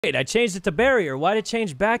Wait, I changed it to barrier. Why'd it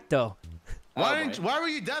change back, though? Why were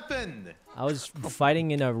you deafened? I was fighting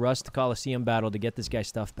in a Rust Coliseum battle to get this guy's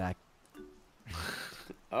stuff back.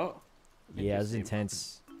 Oh. Yeah, it was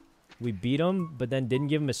intense. We beat him, but then didn't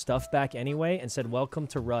give him his stuff back anyway and said, welcome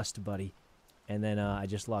to Rust, buddy. And then I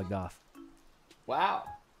just logged off. Wow.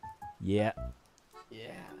 Yeah.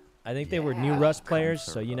 Yeah. I think they were new Rust players,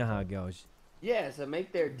 so you know how it goes. Yeah, so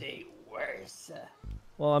make their day worse.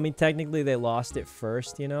 Well, I mean, technically they lost it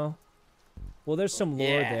first, you know? Well, there's some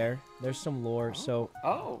lore there. There's some lore. So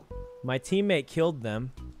my teammate killed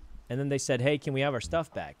them, and then they said, hey, can we have our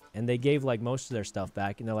stuff back? And they gave, like, most of their stuff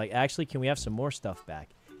back. And they're like, actually, can we have some more stuff back?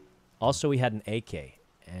 Also, we had an AK,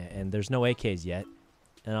 and there's no AKs yet.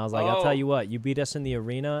 And I was like, I'll tell you what, you beat us in the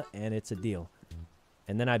arena, and it's a deal.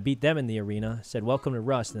 And then I beat them in the arena, said, welcome to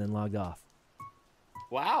Rust, and then logged off.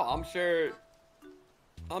 Wow, I'm sure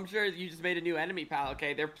you just made a new enemy, pal.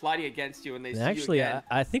 Okay, they're plotting against you, and they see actually, you again.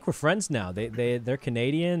 I think we're friends now. They're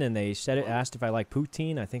Canadian, and they asked if I like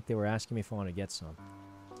poutine. I think they were asking me if I want to get some.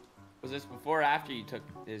 Was this before or after you took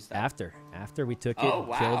his stuff? After we took it,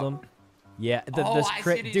 killed them. Yeah,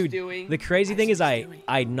 dude, the crazy thing is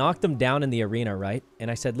I knocked him down in the arena, right? And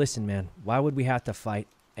I said, listen, man, why would we have to fight?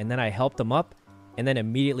 And then I helped him up, and then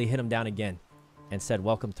immediately hit him down again, and said,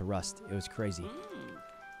 welcome to Rust. It was crazy.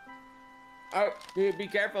 Oh, dude, be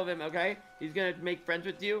careful of him, okay? He's gonna make friends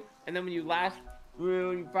with you, and then when you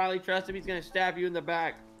finally trust him, he's gonna stab you in the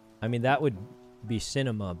back. I mean, that would be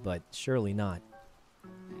cinema, but surely not.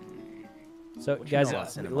 So, guys,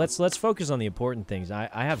 let's focus on the important things. I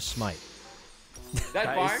have Smite.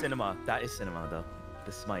 That is cinema. That is cinema, though.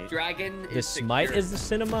 The Smite. Dragon. The Smite is the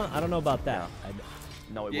cinema? I don't know about that. Yeah.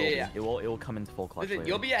 No, it will. Yeah. It will come into full clutch. Listen,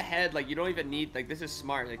 you'll be ahead. Like, you don't even need. Like, this is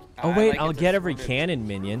smart. Like, oh wait, I'll get every cannon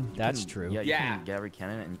minion. That's true. Yeah, you can get every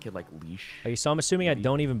cannon, and you could like leash. Okay, so I'm assuming I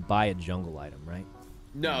don't even buy a jungle item, right?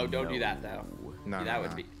 No, don't do that though. No, that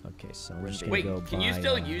would be. Okay, so we're just gonna go buy. Wait, can you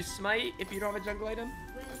still use Smite if you don't have a jungle item?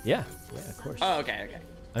 Yeah, of course. Oh, okay.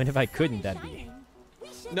 I mean, if I couldn't, that'd be.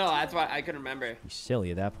 No, that's why I couldn't remember. Be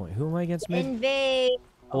silly at that point. Who am I against? Invade.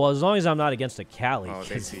 Well, as long as I'm not against a Cali.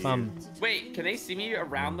 Wait, can they see me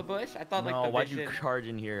around the bush? I thought like the why'd you charge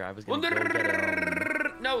in here? I was gonna go get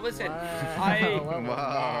it. No, listen. I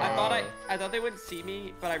thought they wouldn't see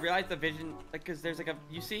me, but I realized the vision, like, cause there's like a.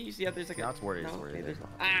 You see how there's like a. That's worried. Okay, we're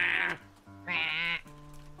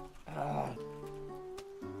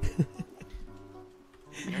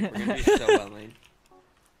gonna be so well lane.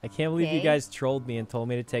 I can't believe you guys trolled me and told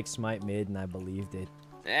me to take Smite mid, and I believed it.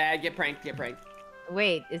 Get pranked.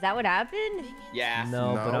 Wait, is that what happened? Yeah.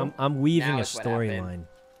 No, but I'm weaving a storyline.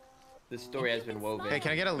 The story has been woven. Hey,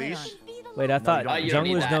 can I get a leash? Wait, I thought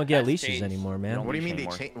junglers don't get leashes anymore, man. What do you mean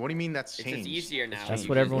What do you mean that's changed? It's easier now. That's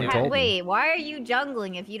what everyone told me. Wait, why are you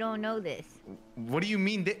jungling if you don't know this? What do you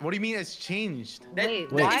mean? What do you mean it's changed? Wait,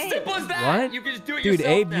 as simple as that. What? You can just do it Dude, yourself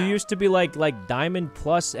Abe, now. you used to be like Diamond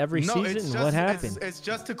Plus every season. It's What happened? It's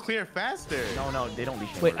just to clear faster. No, they don't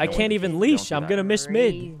leash. Wait, I can't even leash. I'm gonna miss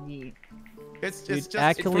mid. It's Dude,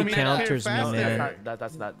 just Akali counters me, man.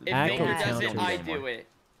 That's not. If Vader does it, I do it.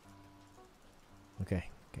 Okay,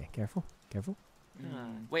 careful.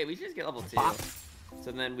 Wait, we should just get level 2.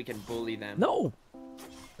 So then we can bully them. No.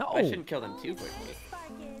 I shouldn't kill them too quickly.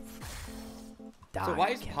 So why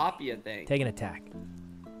is Poppy a thing? Take an attack.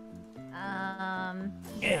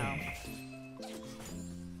 No.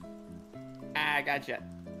 Gotcha.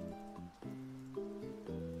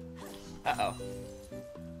 Uh-oh.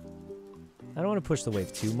 I don't want to push the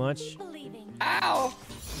wave too much. Ow!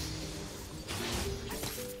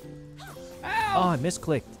 Oh, I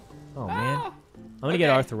misclicked. Oh, man. I'm going to get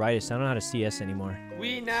arthritis. I don't know how to CS anymore.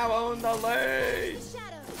 We now own the lane!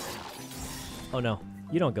 Oh, no.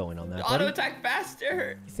 You don't go in on that, buddy. Auto attack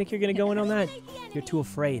faster! You think you're going to go in on that? You're too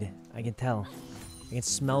afraid. I can tell. I can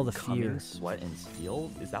smell the fear. Sweat and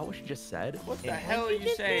steel? Is that what you just said? What the hell are you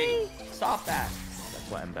saying? Stop that. That's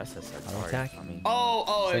what Mbessa said. Auto attack? I mean,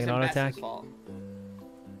 oh, it's auto attack? fault.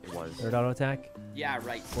 It was. Third auto attack? Yeah,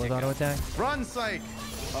 right. Fourth auto attack? Run, Syke!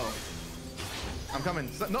 Oh. I'm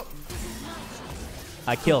coming. No.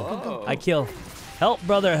 I kill. Oh. I kill. Help,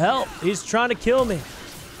 brother, help. He's trying to kill me.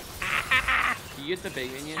 You get the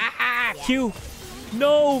big minion? Q.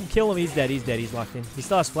 No. Kill him. He's dead. He's locked in. He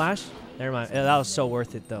still has flash? Never mind. That was so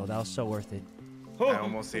worth it, though. That was so worth it. I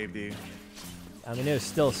almost saved you. I mean, it was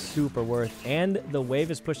still super worth. And the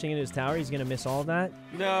wave is pushing into his tower. He's going to miss all of that.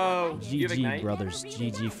 No. GG, brothers.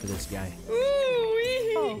 GG for this guy.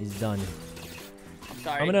 He's done.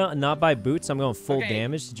 Sorry. I'm gonna not buy boots. I'm going full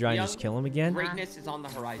damage to try and just kill him again. Greatness is on the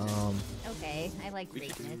horizon. I like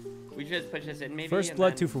greatness. We should push this in maybe. First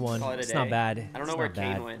blood, 2 for 1. It's not bad. I don't know where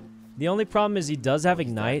Kane went. The only problem is he does have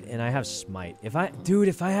Ignite, and I have Smite. If I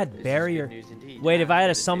had Barrier... Wait, if I had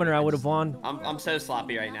a Summoner, I would have won. I'm so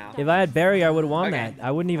sloppy right now. If I had Barrier, I would have won that.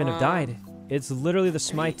 I wouldn't even have died. It's literally the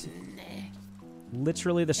Smite.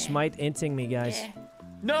 Literally the Smite inting me, guys.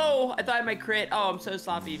 No! I thought I might crit. Oh, I'm so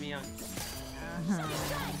sloppy, Miyoung.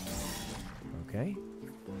 Okay.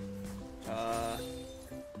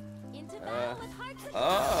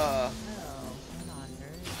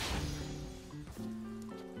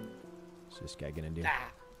 What's this guy gonna do?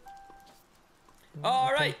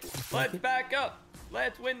 All right, let's back up.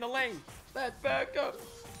 Let's win the lane. Let's back up.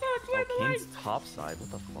 Let's win the lane. Kane's top side.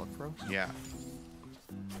 What the fuck, bro? Yeah.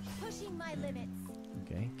 Pushing my limits.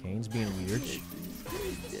 Okay, Kane's being weird.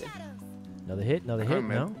 Another hit,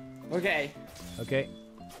 no? Okay. Okay.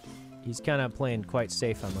 He's kind of playing quite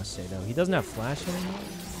safe, I must say, though. He doesn't have flash anymore.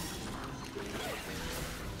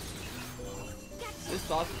 This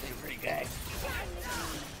sausage is pretty good.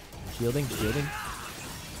 Shielding.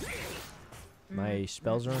 My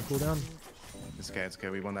spells are on cooldown. It's okay.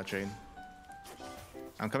 We won that trade.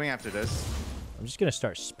 I'm coming after this. I'm just gonna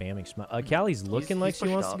start spamming smite. Callie's looking like she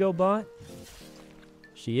pushed wants to up. go bot.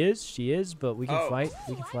 She is, but we can fight.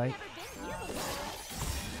 We can fight. As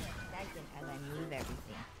I move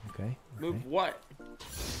everything. Okay. Move what?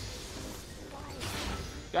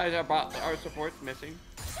 Guys, our support's missing.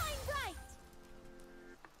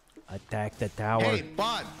 Attack the tower. Hey,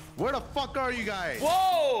 bot! Where the fuck are you guys?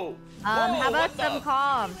 Whoa! How about some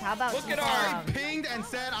comms? How about Look some at I comms? pinged and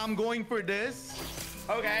said I'm going for this.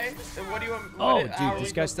 Okay, and what do you want? Oh, how are dude, we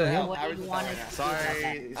this guy's supposed still to here? help? What How do are we you supposed want to us help?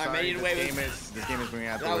 to do? Sorry. I made it away with- This game is bringing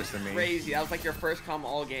out the That worst was in me. crazy. That was like your first come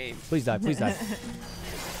all game. Please die. Please die.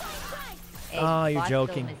 Hey, Oh, you're bot's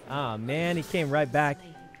joking. still Ah, man, he came right back.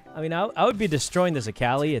 I mean, I would be destroying this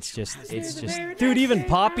Akali. It's just, dude. Even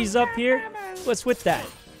Poppy's up here. What's with that?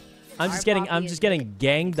 I'm just getting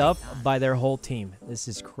ganged up by their whole team. This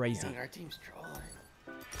is crazy. Our team's trolling.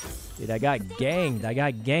 Dude, I got ganged. I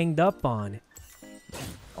got ganged up on.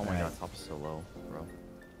 Oh my god, top is so low, bro.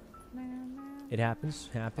 It happens.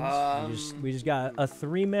 We just got a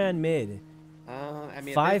 3-man mid. I mean,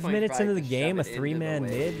 at 5 this point, minutes probably into the just game, a shove it into 3-man the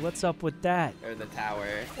mid. wave What's up with that? Or the tower.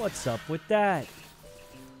 What's up with that?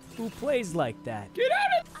 Who plays like that? Get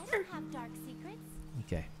out of I don't have dark secrets.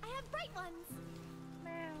 Okay, I have bright ones.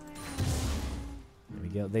 there we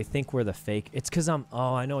go. They think we're the fake. It's because I'm.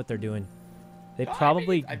 Oh, I know what they're doing. They God,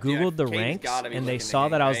 probably I feel like Googled the Kane's ranks gotta be and they looking saw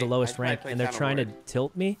at that me, I was the right? lowest I probably rank, played and they're down a trying to ward.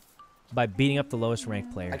 tilt me by beating up the lowest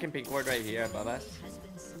ranked player. I can pink ward right here above us.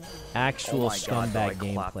 Actual Oh my God, bro, I scumbag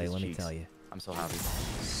clapped gameplay, his let me cheeks. tell you. I'm so happy.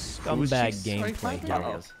 Scumbag cheeks? gameplay.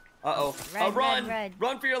 Galio's. Uh-oh. Red, Run! red.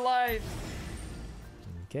 Run for your life!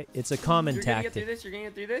 Okay, it's a common You're gonna get through tactic. this? You're gonna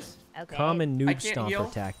get through this? Okay. Common I noob can't heal.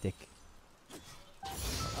 stomper tactic. Did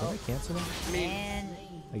I cancel that? I mean, And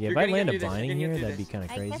Okay, You're if I gonna land get a through this, vine you're in gonna here, get through that'd be this. kind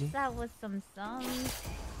of I crazy. guess that was some sums.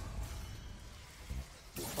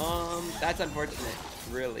 that's unfortunate.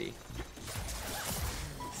 Really.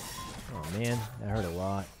 Oh man, that hurt a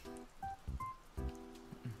lot.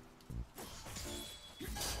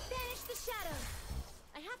 Banish the shadows.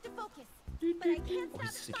 I have to focus. But I can't Oh, stop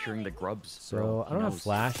he's securing the grubs. So bro. I don't have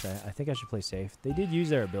flash. I think I should play safe. They did use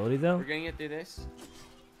their ability though. We're gonna get through this.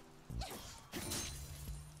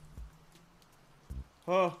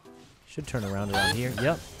 Oh. Should turn around here.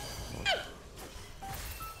 Yep.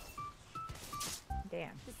 Damn.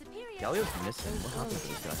 the superior. Galio's missing. What happened to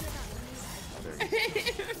this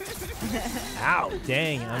guy? Ow,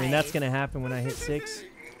 dang. I mean, that's gonna happen when I hit 6.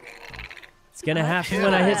 It's gonna happen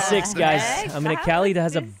when I hit 6, guys. I mean, Akali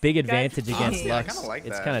has a big advantage against Honestly, I Lux. kinda like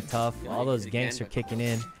It's that. kind of tough. Yeah, All you those did again, ganks are but- kicking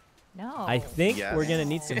in. No. I think Yes. we're gonna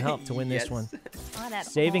need some help to win this Yes. one. Oh, that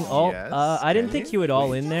Saving hole. ult. Yes, I didn't can think you? he would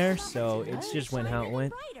all in there, so it's just went how it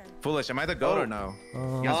went. Brighter. Foolish. Am I the goat or no? Yes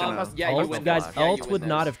or no? Yeah, you Ult, win guys, those. Yeah, you ult win would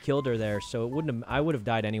not those. have killed her there, so it wouldn't have. I would have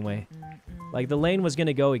died anyway. Like the lane was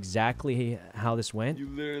gonna go exactly how this went. You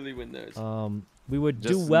literally win those. We would do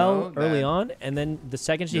Just well know early that- on, and then the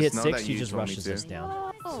second she hit Just know 6, that she you just told me rushes to. us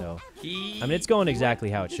down. So I He mean, it's going exactly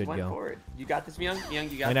how it just should went go. forward. You got this, Miyoung.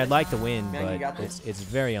 Miyoung, you got I mean, this. I'd like to win, Man, you got but this. it's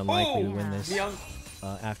very unlikely we Oh, win this Miyoung,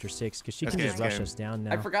 after 6, because she That's can good, just that's rush good. us down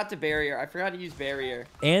I now. forgot to barrier. I forgot to use barrier.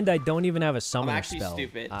 And I don't even have a summoner actually spell.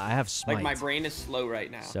 stupid. I have smite. Like my brain is slow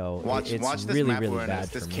right now. So Watch it's this really, map really awareness. bad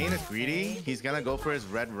This for me. Kane is greedy. He's gonna go for his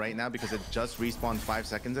red right now because it just respawned 5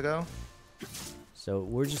 seconds ago. So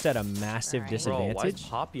we're just at a massive Alright. Bro, why is disadvantage.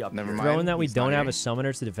 Poppy up Never here? mind. Throwing that we He's not don't have here. a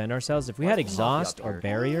summoner to defend ourselves. If we Why had is Poppy exhaust up or here?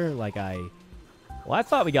 barrier, like well, I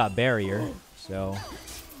thought we got barrier. So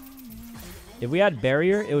if we had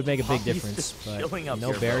barrier, it would make a big Poppy's difference. just But chilling up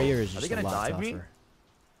no here, bro. barrier is Are they just a gonna lot dive me? tougher.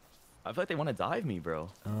 I feel like they want to dive me, bro.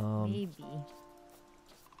 Maybe.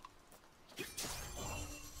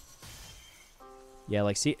 Yeah,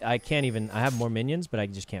 like, see, I can't even... I have more minions, but I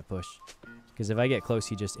just can't push. Because if I get close,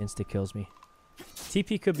 he just insta-kills me.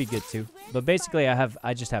 TP could be good, too. But basically,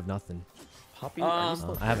 I just have nothing. Poppy, I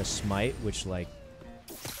have a smite, which, like...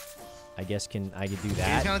 I guess I could do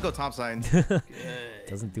that. He's gonna go top side.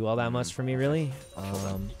 Doesn't do all that much for me, really.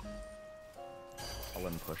 I'll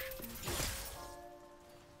let him push.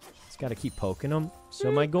 Just gotta keep poking him.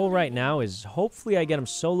 So my goal right now is hopefully I get him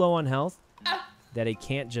so low on health that he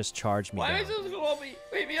can't just charge me Why am I down. supposed to go on me?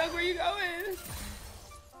 Wait, Miyoung, where you going?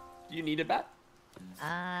 Do you need it back?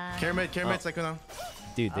 Care mid, Sykkuno.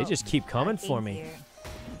 Dude, they just keep coming for me.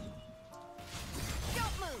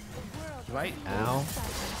 Right? Ow.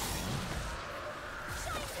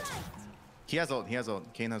 He has ult.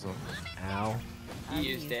 Kane has ult. Ow. He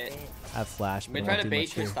used it. I have flash, I've but been I trying won't to do bait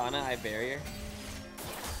much here. Tristana, high barrier.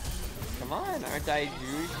 Come on, aren't I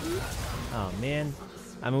juicy? Oh, man.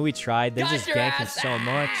 I mean, we tried. They're Got just your ganking ass so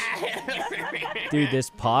much. back! Dude, this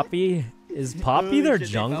Poppy... Is Poppy their Shit,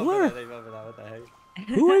 they fell for jungler? that, they fell for that, what the heck?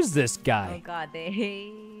 Who is this Oh guy? god,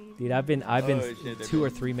 they... Dude, I've been shit, 2 or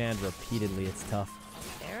 3 man repeatedly. It's tough.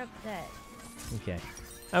 They're upset. Okay.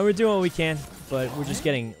 We're doing what we can, but we're just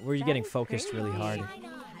getting focused really hard.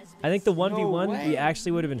 I think the 1v1 we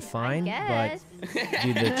actually would have been fine, but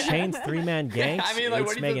dude, the chain 3-man ganks, I mean, like,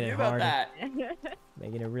 what it's do you making think it about hard. that?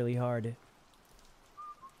 Making it really hard.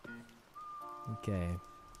 Okay.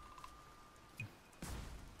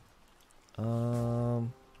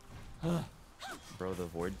 Bro, the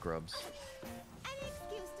void grubs. An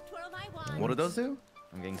excuse to twirl my wand. What do those do?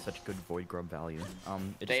 I'm getting such good void grub value.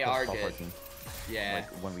 It They just are helps good. our team. Yeah. Like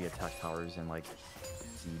when we attack towers and like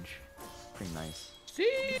siege. Pretty nice.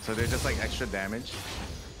 See? So they're just like extra damage.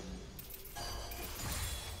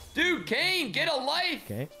 Dude, Kane, get a life!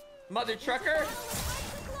 Okay. Mother trucker!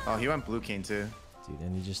 Oh, he went blue Kane too. Dude,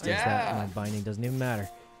 and he just does that. Yeah. My binding doesn't even matter.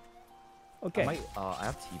 Okay. I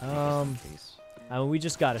have TP just in case. We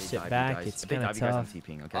just gotta They sit dive you back. guys. It's If they kind of dive you guys, I'm tough.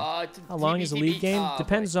 TPing, okay? How long is a league game?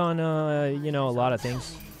 Depends on, you know, a lot of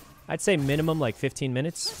things. I'd say minimum like 15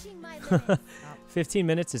 minutes. Pushing my limits. 15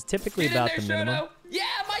 minutes is typically Get in about there, the minimum. Shoto. Yeah,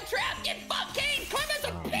 my trap! Get fucked, Kane! Come as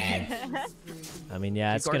a bitch! I mean,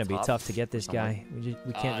 yeah, it's Keep gonna guard be top. tough to get this guy. We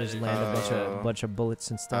can't just land a bunch of bullets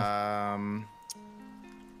and stuff. I'm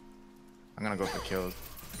gonna go for kills.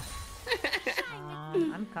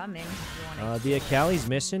 I'm coming. If you wanna... The Akali's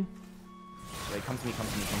missing. Wait, come to me. All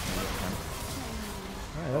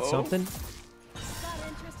right, that's something. Got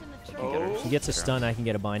interest in the truth. Oh. She gets a stun, I can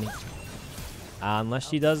get a binding. Unless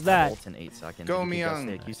she does I that. ult in 8 seconds. Go, If you Miyoung.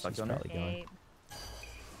 get sick, you stuck She's on it. probably going. Okay.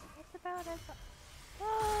 It's about us.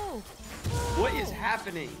 Whoa! What is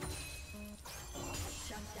happening?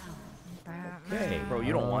 Okay. Bro,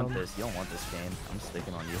 you don't want this. You don't want this game. I'm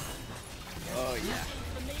sticking on you. Oh, yeah.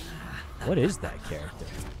 What is that character?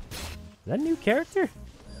 Is that a new character?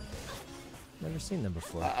 Never seen them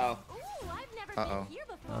before. Uh-oh. Ooh, I've never Uh-oh. been here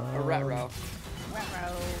before. A retro.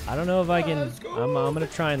 I don't know if I can. Let's go. I'm gonna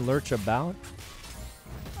try and lurch about.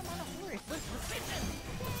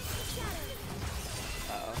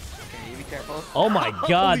 Uh-oh. Okay, you be careful. Oh my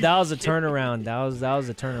God, that was a turnaround. That was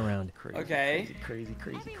a turnaround. Crazy, Okay. Crazy.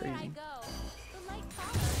 Everywhere I go, the light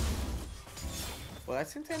follows. Well, that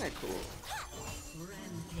seems kind of cool.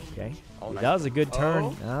 Okay. Oh, nice. That was a good turn.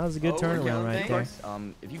 Oh. That was a good Oh, we're turnaround killing right things. there.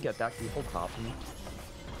 If you get that, can you hold top for me?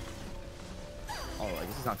 Oh, I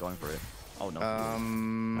guess he's not going for it. Oh no.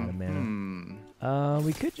 Out of mana. Hmm.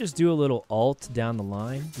 We could just do a little alt down the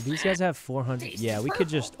line. Do these guys have 400? Yeah, we could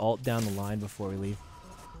just alt down the line before we leave.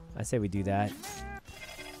 I say we do that.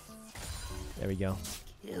 There we go.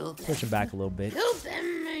 Push him back a little bit. Kill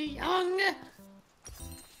them, young.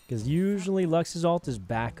 Because usually Lux's alt is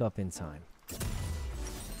back up in time. Dude,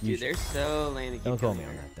 Usually. they're so lame to keep Don't call killing me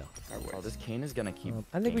on her. that though. Our worst. Oh, this Kane is gonna keep.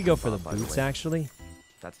 I think we gaining go for the buff, by boots way. actually.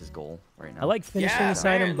 That's his goal right now. I like finishing Yeah, this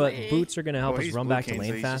item, but apparently. boots are going to help Well, us he's run blue back to Kane, so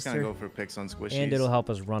lane he's just gonna faster. go for picks on squishies. And it'll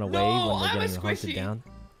help us run away No, when we're I'm a getting hunted squishy. down.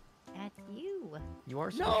 That's you. You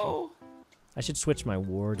are. No. I should switch my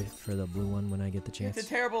ward for the blue one when I get the It's chance. a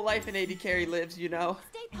terrible life an AD carry lives, you know.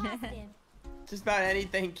 Stay positive. Just about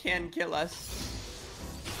anything can kill us.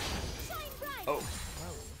 Shine bright. Oh.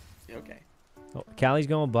 Okay. Oh, Callie's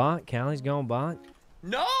going bot. Callie's going bot.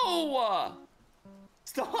 No!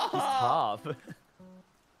 Stop! Top.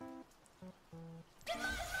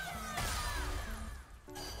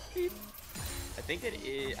 I think it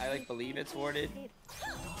is. I like believe it's warded.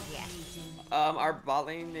 Yeah. Our bot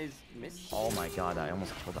lane is missed. Oh my god, I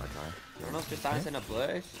almost killed that guy. I don't know if just honest in a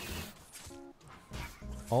bush.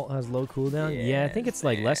 Alt has low cooldown. Yeah, I think Yes, it's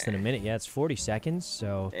like less than a there. minute. Yeah, it's 40 seconds.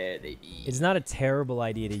 So There they be. it's not a terrible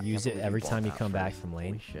idea to use Can't it believe every you bought time you that come back first. from Holy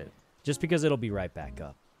lane. shit. Just because it'll be right back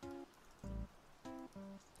up.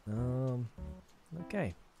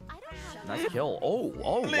 Okay. Nice kill. Oh,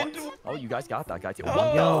 what? Oh, you guys got that guy too.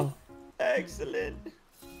 Yo. Excellent.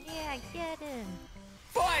 Yeah, get him.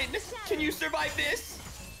 Fine. Can you survive this?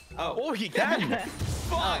 Oh, he can.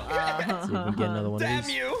 Fuck. See if we can get another one of Damn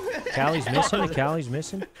these. you. Callie's missing. Callie's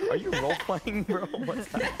missing. Are you role playing, bro? What's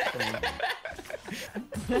happening?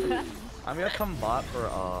 I'm gonna come bot for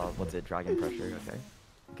what's it? Dragon pressure, okay?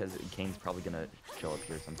 Because Kane's probably gonna show up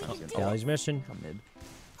here sometime soon. Callie's missing. Come mid.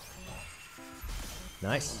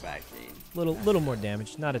 Nice. Back, Kane. Little more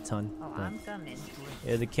damage, not a ton. Oh, but- I'm coming.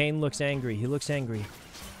 Yeah, the Kane looks angry. He looks angry. Okay,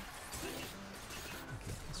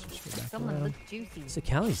 let's just go back Someone around. looks juicy. So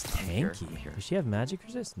Callie's here, tanky. I'm here. Does she have magic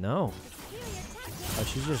resist? No. Oh,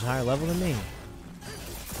 she's just higher level than me.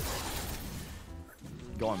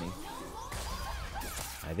 Go on me.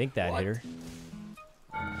 I think that hit her.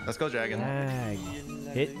 Let's go, Dragon. Dag.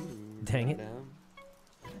 Hit. Dang it.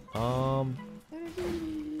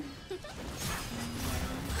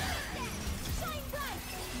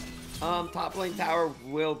 Top lane tower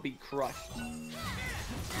will be crushed.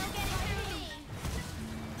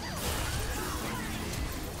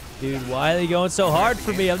 Dude, why are they going so hard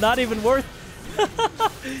for me? I'm not even worth...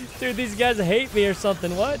 Dude, these guys hate me or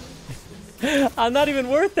something. What? I'm not even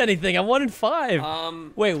worth anything. I'm 1 in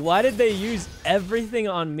 5. Wait, why did they use everything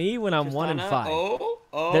on me when I'm 1 in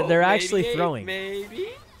 5? They're actually throwing. Maybe.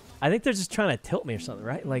 I think they're just trying to tilt me or something,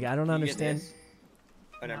 right? Like, I don't understand.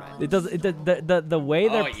 Oh, never mind. It does. The way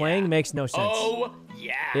they're playing makes no sense. Oh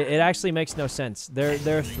yeah. It actually makes no sense.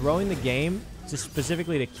 They're throwing the game just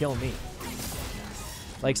specifically to kill me.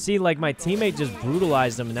 Like, see, like my teammate just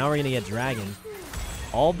brutalized them, and now we're gonna get Dragon,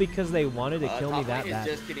 all because they wanted to kill me that bad.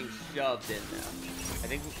 Just getting shoved in now. I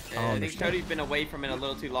think understand. Shoto's been away from it a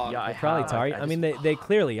little too long. Yeah, They're probably target. I mean, they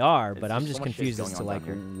clearly are, but I'm There's just so much shit confused as going to on like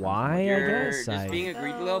down here. why. You're I guess just being a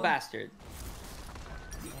greedy little bastard.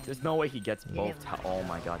 There's no way he gets both. Oh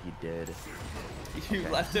my god, he did. You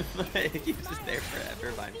left him. He was just there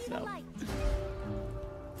forever by himself.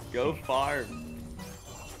 Go farm.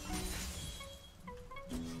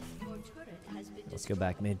 Let's go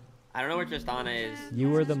back mid. I don't know where Tristana is. You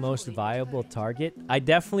were the most viable target. I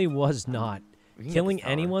definitely was not. We can get Killing this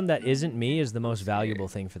tower. anyone that isn't me is the most valuable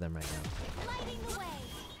thing for them right now.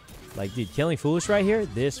 Like, dude, killing Foolish right here,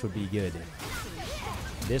 this would be good.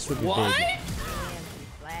 This would be What? big.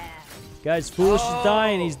 Guys, Foolish is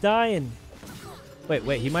dying. He's dying.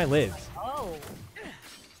 Wait, he might live. Oh.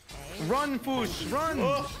 Run, Foosh, run!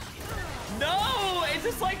 No!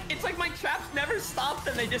 It's like my traps never stopped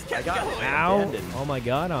and they just kept got going. it. Ow. Abandoned. Oh my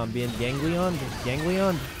god, I'm being ganglion.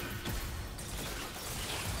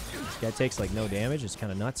 This guy takes like no damage. It's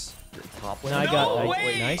kind of nuts. Top No, lane. I got-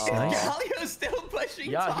 way! nice. Galio's still pushing.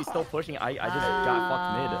 Yeah, top. he's still pushing. I just got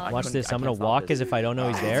fucked mid. I Watch couldn't- this. I I'm gonna can't stop walk this. as if I don't know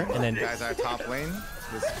he's there, and then Guys, our top lane.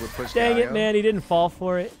 We'll push dang it, Galio. man, he didn't fall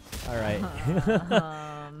for it. All right.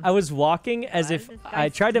 I was walking as Why if is this guy I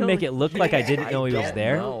tried to still make it look like I didn't know he was don't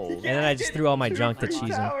there, know. and then I just threw all my junk to cheese him.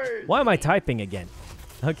 towers. Why am I typing again?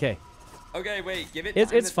 Okay, Okay, wait, give it. it's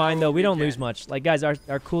time, fine that's though. how We don't regen. lose much. Like guys, our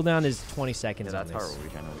cooldown is 20 Yeah, seconds on that's how this, we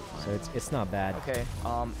generally play. so it's not bad. Okay,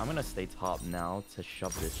 I'm gonna stay top now to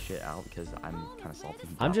shove this shit out because I'm kind of salty.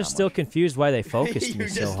 he I'm got just that still much. confused why they focused You me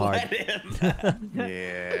so just hard. let him.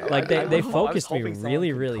 Yeah. Like I they was focused me hoping someone really,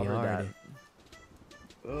 could really cover hard,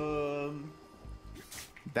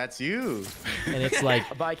 That's you. and it's like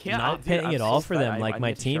But I can't. not dude, paying I'm it so all for sad. them. I Like my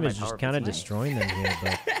need to share team my is just tower kind of with me. destroying them here,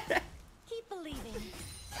 but Keep believing.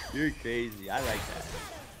 You're crazy. I like that.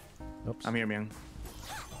 oops. I'm here, Myung.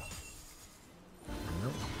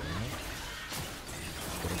 Nope.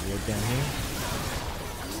 Get a ward down here.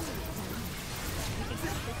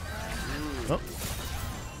 Oh.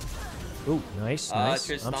 Ooh, nice, nice.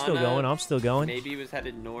 I'm still Tristana, going. I'm still going. Maybe he was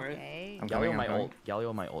headed north. Okay. I'm Galio coming, my I'm coming. ult.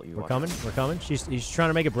 Galio my ult. You We're watch coming. it. We're coming. He's trying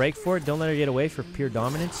to make a break for it. Don't let her get away for pure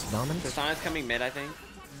dominance. Dominance. Tristana's coming mid, I think.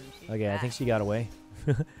 Okay, I think she got away.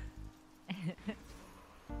 The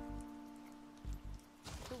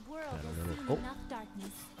world Got a has little- seen oh. enough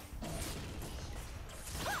darkness.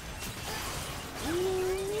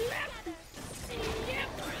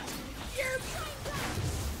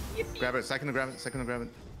 Grab it. Second to grab it. Second to grab it.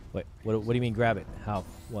 Wait, what do you mean grab it? How?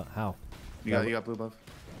 What? How? You got blue buff.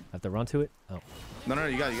 I have to run to it? Oh. No,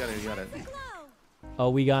 you got it. You got it. Oh,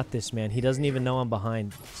 we got this, man. He doesn't even know I'm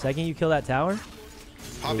behind. Second you kill that tower.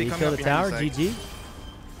 Poppy You coming kill up the behind tower. you, Syke. GG.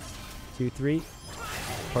 2, 3.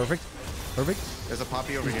 Perfect. Perfect. There's a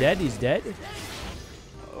Poppy over He's here. dead. He's dead.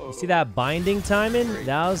 You see that binding timing?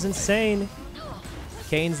 That was insane.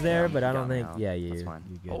 Kane's there, but I don't Got me think. out. Yeah, That's you. fine.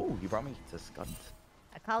 You good. Oh, you brought me to Scud.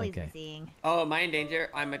 Akali's Okay. seeing. Oh, am I in danger?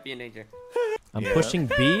 I might be in danger. I'm pushing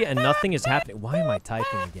B and nothing is happening. Why am I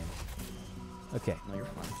typing again? Okay. No, you're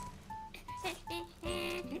fine.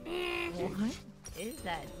 What is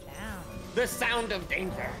that sound? The sound of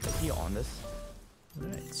danger. Is he on this? All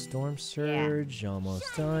right. Storm Surge,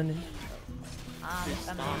 almost done.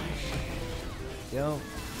 Yo.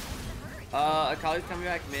 Akali's coming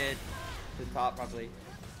back mid. To top, probably.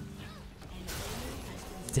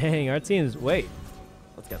 Dang, our team's... Wait.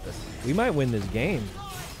 Let's get this. We might win this game.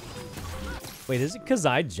 Wait, is it because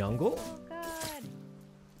I jungle? God.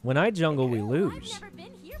 When I jungle, we lose. I've never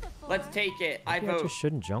been here before. Let's take it. I Maybe I vote. just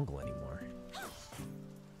shouldn't jungle anymore.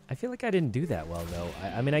 I feel like I didn't do that well, though.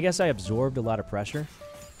 I mean, I guess I absorbed a lot of pressure.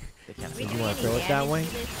 They can't We If see you you. want to throw it that way.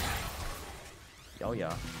 Oh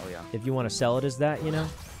yeah. Oh yeah. If you want to sell it as that, you know?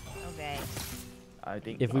 Okay. I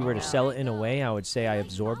think. If we were to sell it in a way, I would say I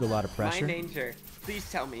absorbed a lot of My pressure. danger. Please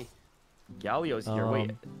tell me. Galio's here.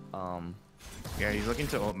 Wait. Yeah, he's looking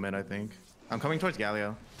to ult mid, I think. I'm coming towards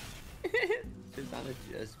Galio. Tristana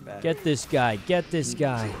just bad. Get this guy. Get this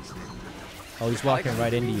guy. Oh, he's walking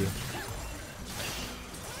right into you.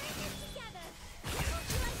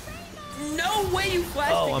 No way you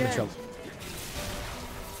flashed Oh, again. I'm in trouble.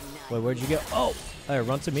 Wait, where'd you go? Oh,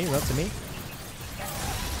 run to me. Run to me.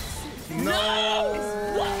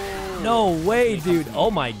 No way, dude.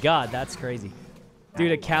 Oh my god, that's crazy.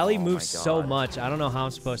 Dude, Akali moves so God. much. I don't know how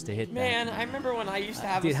I'm supposed to hit that. Man, I remember when I used to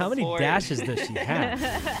have Dude, a how many support. dashes does she have?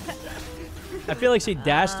 I feel like she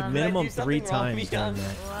dashed minimum Did I do 3 something wrong, times during Miyoung?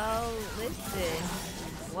 that. Whoa, listen.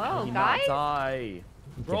 Whoa, Not guys. die.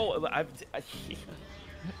 Bro, I mean,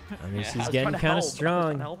 Yeah, she's I was getting trying to kind of help.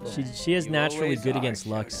 strong. help She him. is You naturally always good are, against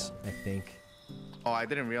Shoto. Lux, I think. Oh, I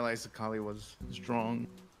didn't realize Akali was strong.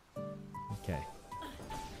 Okay,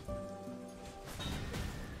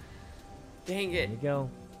 Dang there it. we go.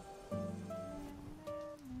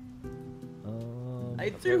 I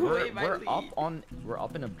threw away my We're lead. up on. We're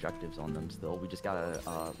up in objectives on them still. We just gotta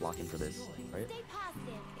lock in for this, right? Stay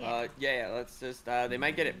passive. Yeah, let's just, they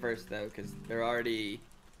might get it first, though, because they're already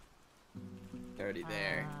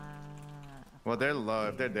there. Well, they're low.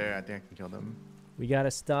 If they're there, I think I can kill them. We gotta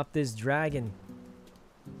stop this dragon.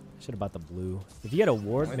 Should have bought the blue. If you get a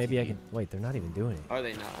ward, maybe I can. Wait, they're not even doing it. Are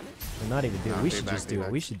they not on it? They're not even doing it. Nah, We they should back, just they do it.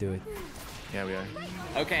 back. We should do it. Yeah, we are.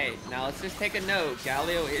 Okay, now let's just take a note.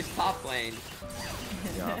 Galio is top lane.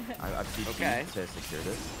 Yeah. I've TP'd Okay. to secure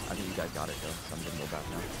this. I think you guys got it though, so I'm gonna go back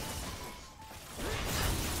now.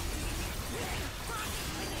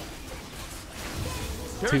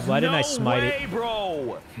 Dude, why didn't I smite it,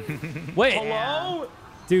 bro? it? Wait, Hello?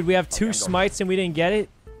 dude, we have 2 Okay, I'm going. smites and we didn't get it?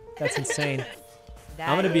 That's insane.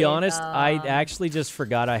 I'm gonna be honest, I actually just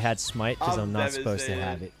forgot I had smite because I'm not supposed to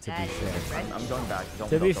have it, to be fair. I'm going back.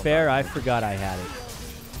 To be fair, I forgot I had it.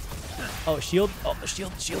 Oh, shield. Oh,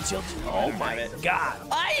 shield. Oh my god.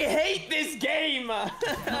 I hate this game!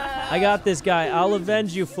 I got this guy. I'll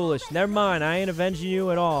avenge you, foolish. Never mind. I ain't avenging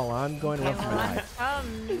you at all. I'm going to run for my life.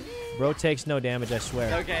 Bro takes no damage, I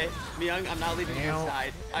swear. Okay, Miyoung, I'm not leaving your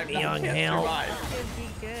side. I'm not Miyoung, gonna help. survive. Should be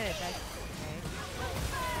good. That's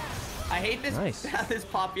I hate this. Nice. How this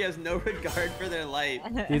Poppy has no regard for their life.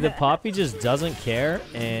 Dude, the Poppy just doesn't care,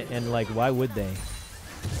 and like, why would they?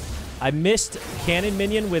 I missed Cannon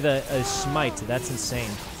Minion with a smite. That's insane.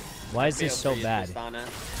 Why is this so bad?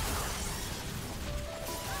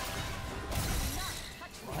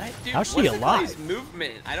 What? Dude, How's she what's alive? Akali's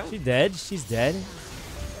movement? I don't. She dead? She's dead.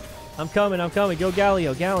 I'm coming. Go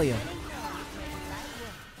Galio. Okay.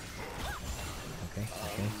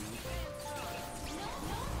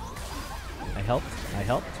 I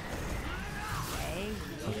helped.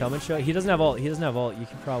 I'm coming. He doesn't have ult. You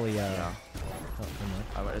can probably. Yeah. Oh, never mind.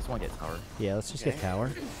 I just want to get tower. Yeah, let's just get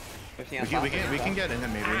tower. Pushing on We top. can get in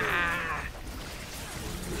him maybe.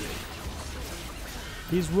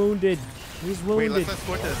 He's wounded. Wait, let's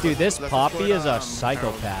escort this. Dude, this Let's Poppy escort, is a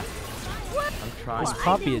psychopath. I'm trying. This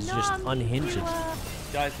Poppy is just unhinged.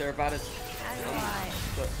 Guys, they're about to.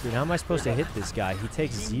 Dude, how am I supposed to hit this guy? He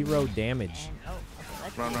takes 0 damage.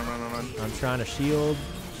 Run. I'm trying to shield.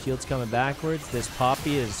 Shield's coming backwards. This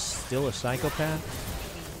Poppy is still a psychopath.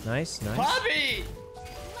 Nice. Poppy!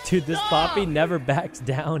 Dude, this Poppy never backs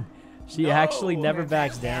down. She actually never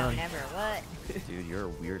backs down. Never what? Dude, you're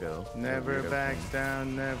a weirdo. Never You're a weirdo backs king.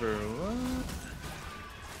 down, never what?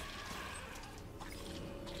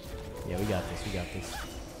 Yeah, we got this.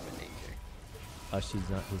 Oh,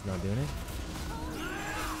 he's not doing it?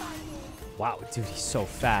 Wow, dude, he's so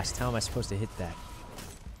fast. How am I supposed to hit that?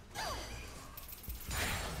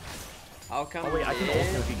 I'll come. Oh wait, I can ult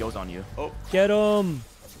him if he goes on you. Oh, Get him!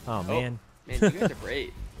 Oh, man. man, you guys are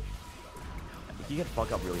great. He can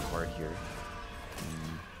fuck up really hard here.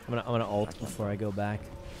 I'm gonna ult before I go back.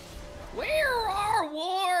 Where are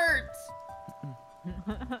wards?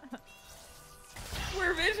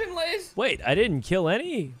 We're visionless. Wait, I didn't kill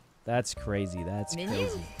any? That's crazy. That's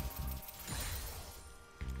Minions? crazy.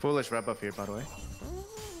 Foolish rep up here, by the way.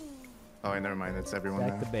 Oh, wait, never mind. It's everyone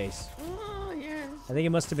Back there. to base. Oh, yes. I think it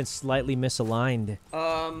must have been slightly misaligned.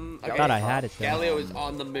 Okay. I thought I had it though. Galio is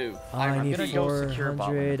on the move. I need gonna go secure bot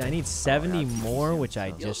lane. 400. I need 70 that's more, easy. which I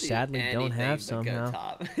You'll just do sadly don't have anything but go somehow.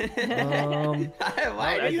 top.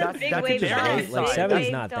 Why are you? That's Big a wave big dog. wave like side.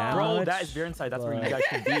 70's not that Bro, much. that is Baron side. That's where you but- guys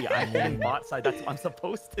should be. I'm in bot side. That's what I'm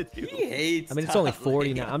supposed to do. He hates I mean, it's only top 40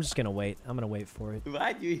 lane. now. I'm just gonna wait. I'm gonna wait for it.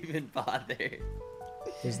 Why'd you even bother?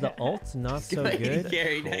 Is the ult not so Like, good?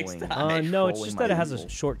 Carry next Trolling. time. No, it's trolling just my that it has a evil.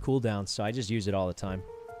 short cooldown, so I just use it all the time.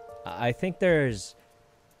 I think there's,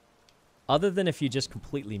 other than if you just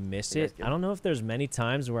completely miss You guys it, get I don't know if there's many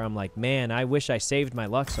times where I'm like, man, I wish I saved my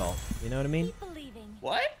Lux ult. You know what I mean? Keep believing.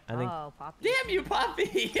 What? I think Oh, Poppy. Damn you,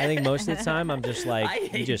 Poppy! I think most of the time I'm just I like, you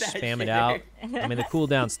hate just that spam shit. it out. I mean, the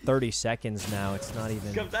cooldown's 30 seconds now. It's not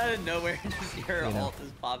even. Comes out of nowhere and just your You know. ult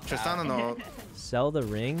is popped Tristan out. on the ult. Sell the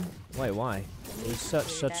ring? Wait, why? There's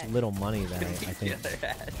such little money that I think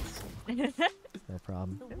no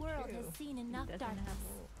problem. The world has seen enough Doesn't darkness.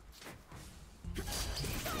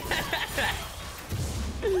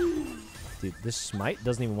 Dude, this smite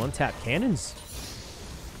doesn't even one-tap cannons.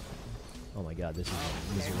 Oh my god, this is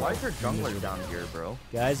miserable. Why is there jungler down here, bro?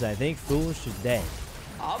 Guys, I think Foolish is dead.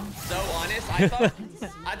 I'm so honest. I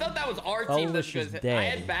thought that was our team Foolish is because I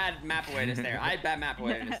dead. had bad map awareness there. I had bad map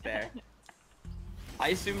awareness there. I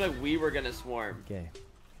assumed that we were gonna swarm. Okay.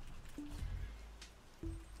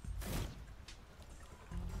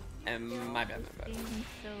 And my bad. Seems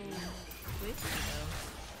so quick,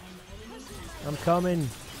 though. I'm coming.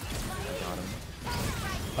 I got him.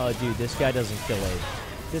 Oh, dude, this guy doesn't kill Abe.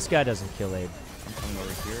 This guy doesn't kill Abe. I'm coming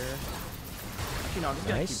over here. Actually, no, I'm just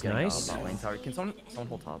gonna Nice, keep getting nice. bot lane tower. Can someone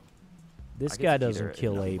hold top? This I get guy to doesn't either-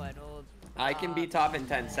 kill no. Abe. But old I can be top in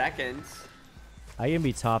 10 seconds. I can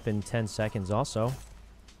be top in 10 seconds also.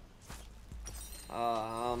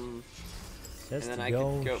 Says And then to I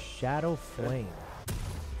go, could go- Shadow Flame.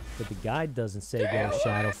 But the guide doesn't say Damn, go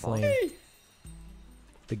Shadow Flame.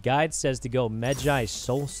 The guide says to go Medjai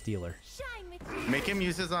Soul Stealer. Shine with me. Make him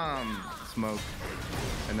use his smoke,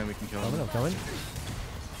 and then we can kill Coming, him. I'm coming.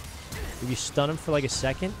 If you stun him for like a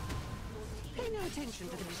second.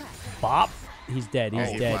 Bop. He's dead. He's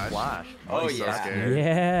Oh, dead. flash. Flash. Oh, he's so yeah. scared.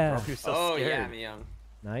 Yeah. Bro, you're so Oh scared. yeah, Miyoung.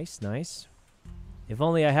 Nice, nice. If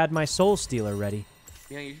only I had my Soul Stealer ready.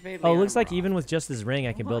 Miyoung, you should maybe Oh, it looks like even with just this ring,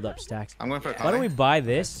 I can build up stacks. I'm going for a Why don't we Kai. buy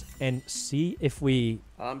this and see if we...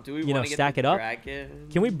 do we you know, wanna get stack the it up? dragon?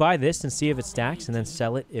 Can we buy this and see if it stacks and then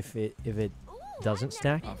sell it if it doesn't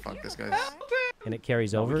stack Oh, fuck this guy's. and it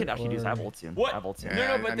carries No, over? we could actually do this. I have or- ult soon. What? I have ult soon. Yeah,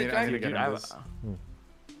 No, no, but I the need dragon- to get Dude, him I, this.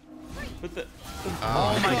 With the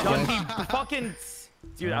oh my god, he fucking...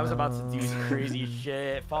 Dude, I was about to do crazy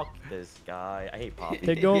shit. Fuck this guy. I hate Poppy.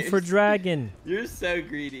 They're going for dragon. You're so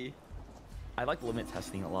greedy. I like limit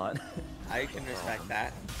testing a lot. I can respect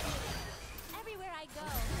that. Everywhere I go.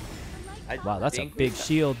 the light Wow, that's a think big we-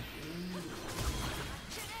 shield.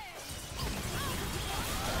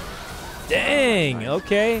 Dang,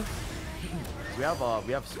 okay. We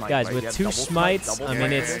have smite. Guys, right? with We have two double smites, double I Yeah,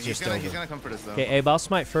 mean, yeah, it's yeah, just he's over. gonna come for this though. Okay, Abe, I'll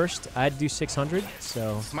smite first. I'd do 600,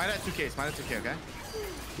 so... Smite at 2k, smite at 2k, okay?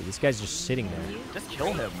 Dude, this guy's just sitting there. Just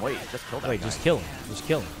kill him. Wait, just kill that Wait, guy. just kill him. Just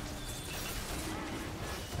kill him.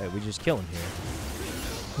 Wait, we just kill him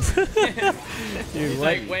here. Dude, He's what?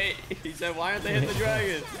 like, wait. He said, why aren't they hitting the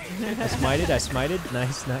dragon? I smited.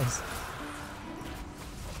 Nice, nice.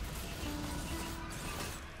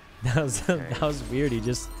 That was weird. He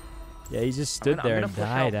just stood I'm there gonna and push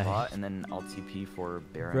out died. bot, and then I'll TP for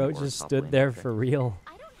Baron. Bro or just top stood lane. there Okay. for real.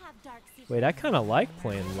 I don't have dark secrets. Wait, I kind of like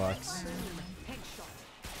playing Lux.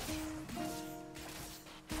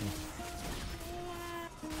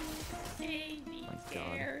 My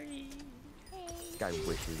god. This guy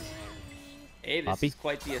wishes. Hey, this Poppy? is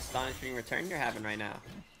quite the astonishing return you're having right now.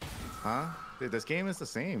 Huh? Dude, this game is the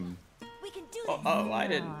same. We can do Oh, this. oh I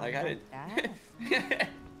didn't. Like, I that.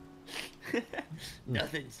 didn't.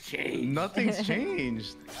 Nothing's changed. Nothing's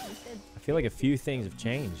changed. I feel like a few things have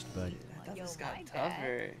changed, but I thought Yo, this got my bad.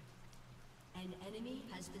 tougher. An enemy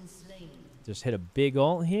has been slain. just hit a big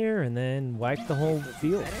ult here and then wipe the whole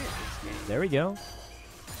field. Better at this game. There we go.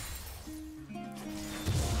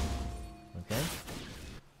 Okay.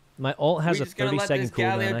 My ult has We a just gonna let 30-second this Galio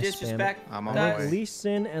cooldown. I spam it. disrespect I'm on us? my way. Lee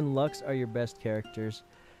Sin and Lux are your best characters.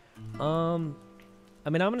 I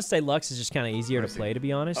mean, I'm gonna say Lux is just kind of easier to Mercy. play, to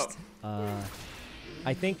be honest.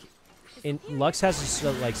 I think Lux has just,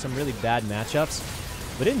 like some really bad matchups,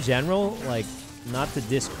 But in general, like, not to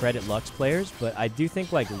discredit Lux players, but I do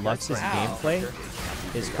think like Lux's gameplay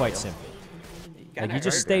is quite simple. Like you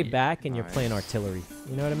just stay back and you're playing artillery.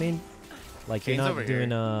 You know what I mean? Like you're not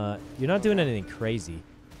doing anything crazy.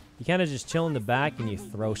 You kind of just chill in the back and you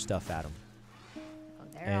throw stuff at them.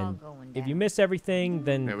 And if you miss everything,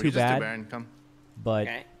 then too bad. But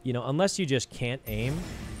you know, unless you just can't aim,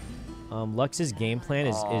 Lux's game plan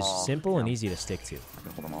is simple and easy to stick to.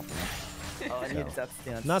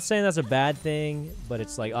 I'm not saying that's a bad thing, but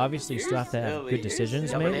it's like obviously you still have to have good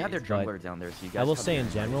decisions made. They have their jungler down there, so you guys I will say in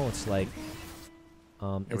general, it's like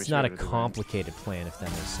it's not a complicated plan, if that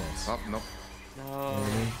makes sense. Oh, nope. No. You know what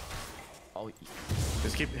I mean? Oh,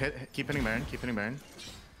 just keep hitting Baron, keep hitting Baron.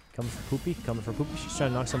 Coming for Poopy, coming for Poopy. She's trying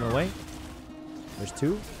to knock someone away. There's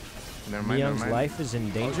two. Never mind, Miyoung's life is in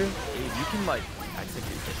danger. Oh, you can like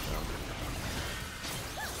execute this though.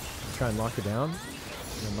 Try and lock her down.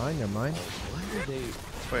 Never mind, never mind.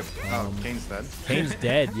 Wait, oh, Kane's dead. Kane's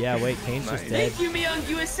dead. Yeah, wait, Kane's just dead. Thank you, Miyoung.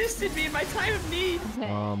 You assisted me in my time of need.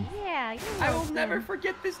 Yeah, I will never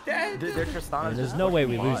forget this day. There's no way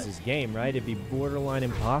we lose this game, right? It'd be borderline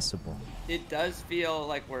impossible. It does feel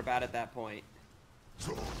like we're about at that point.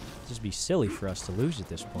 It'd just be silly for us to lose at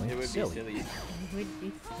this point. It would be silly. it would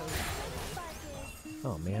be so.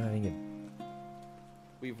 Oh man, I think it.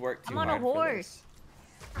 We've worked too I'm on hard a for horse. this.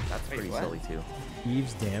 That's pretty silly too.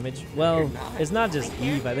 Eve's damage. Well, it's not just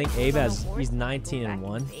Eve. I think Abe he's 19 and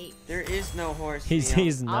 1. There is no horse. He's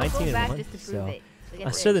Miyoung. 19 and 1. So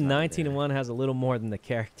I'm sure the 19 and 1 has a little more than the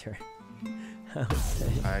character.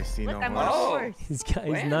 I see no I'm horse. on a horse.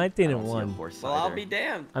 He's 19 and 1. Well, I'll be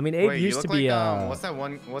damned. I mean, Abe Wait, used to be. what's that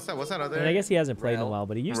one? What's that other? I mean, I guess he hasn't played in a Rel. while,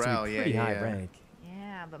 but he used to be pretty high rank.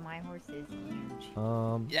 Yeah, but my horse is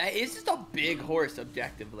huge. Yeah, it's just a big horse,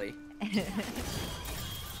 objectively.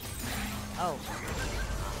 Oh,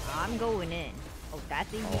 I'm going in. Oh, that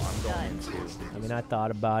thing is done. I mean, I thought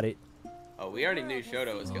about it. Oh, we already knew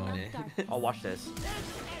Shoto was going in. I'll watch this.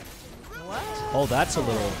 What? Oh, that's a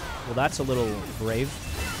little. Well, that's a little brave.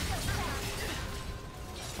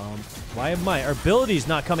 Why am my abilities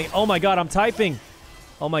not coming? Oh my God, I'm typing.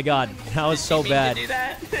 Oh my God, that was so bad. Did you do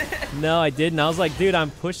that? No, I didn't. I was like, dude, I'm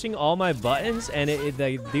pushing all my buttons, and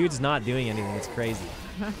the dude's not doing anything. It's crazy.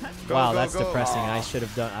 Wow, that's depressing. I should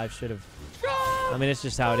have done. I should have. I mean, it's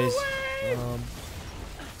just how it is.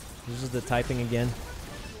 This is the typing again.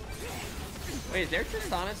 Wait, is their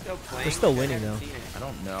Tristana still playing? They're still winning though. I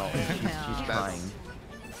don't know. She's trying.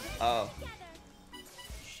 Oh.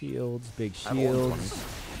 Shields, big shields.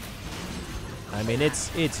 I mean, it's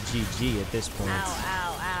GG at this point. Ow,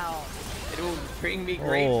 ow, ow. It will bring me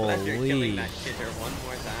great pleasure Holy. killing that shitter one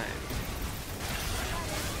more time.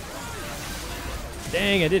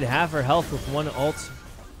 Dang, I did half her health with one ult.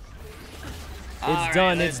 It's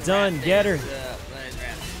done, it's done. Get her.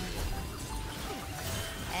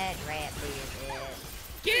 That rat is it.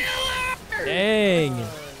 Kill her! Dang.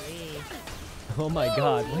 Holy. Oh my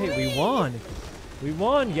God. Wait, we won. We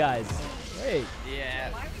won, guys. Wait. Yeah.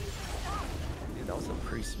 Dude, that was a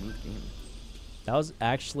pretty smooth game. That was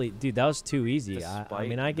actually, dude, that was too easy. I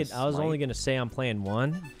mean, I was only going to say I'm playing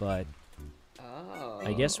one, but Oh.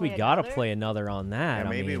 I guess we Wait, got to another? play another on that. Yeah,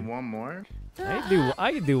 maybe I mean, one more.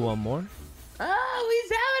 I could do one more. Oh,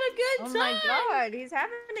 he's having a good Oh time. my God, he's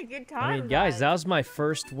having a good time. I mean, guys, that was my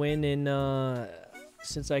first win in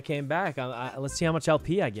since I came back. Let's see how much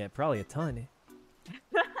LP I get. Probably a ton.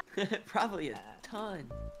 Probably a ton.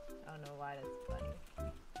 I don't know why that's funny.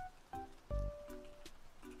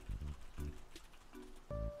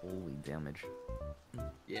 Holy damage.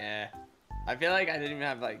 Yeah. I feel like I didn't even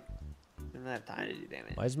have time to do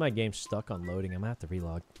damage. Why is my game stuck on loading? I'm gonna have to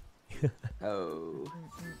relog. Oh.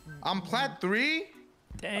 I'm plat 3.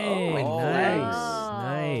 Dang, Oh, nice, Oh.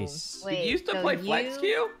 nice. Wait, Did you used to so play Flex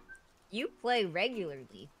Q? You play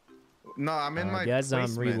regularly. No, I'm in my Guys, I'm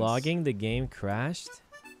placements. relogging. The game crashed.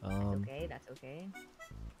 Okay, that's okay.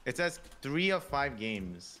 It says 3 of 5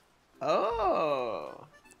 games. Oh.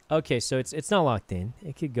 Okay, so it's not locked in.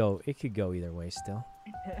 It could go either way still.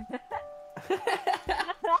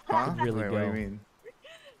 Huh? really Wait, what do you go. mean?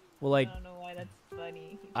 Well, like I don't know why that's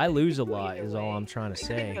funny. I lose a lot Either is all way. I'm trying to It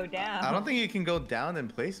could say. go down. I don't think you can go down in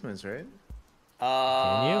placements, right? You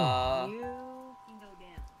can go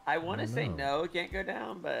down. I want to don't say know. no, it can't go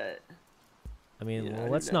down, but I mean, Yeah, well,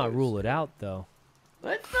 who let's not knows? rule it out though.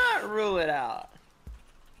 let's not rule it out.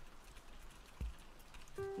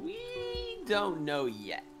 We don't know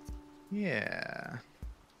yet. Yeah.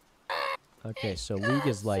 Okay, so League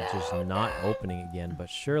is like just not opening again, but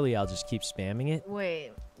surely I'll just keep spamming it.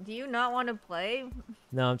 Wait, do you not want to play?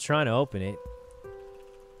 No, I'm trying to open it.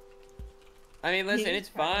 I mean, listen, it's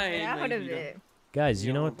Get fine. out like, of you don't- it. Guys,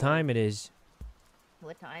 you know what time it is?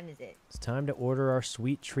 What time is it? It's time to order our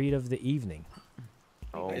sweet treat of the evening.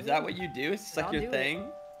 Oh. Is that what you do? Is this like your thing?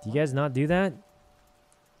 Do you guys not do that?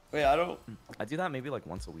 Wait, I don't. I do that maybe like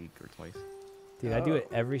once a week or twice. Dude, I do it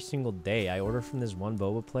every single day. I order from this one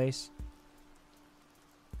boba place.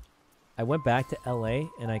 I went back to LA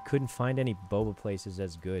and I couldn't find any boba places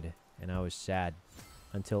as good. And I was sad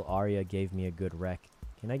until Arya gave me a good rec.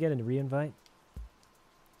 Can I get a re-invite?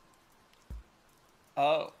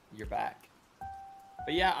 Oh, you're back.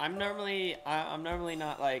 But yeah, I'm normally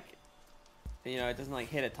not like, you know, it doesn't like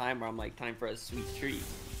hit a time where I'm like time for a sweet treat.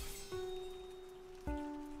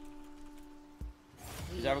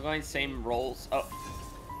 Is everyone going same roles? Oh.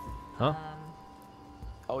 Huh?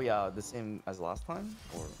 Oh yeah, the same as last time,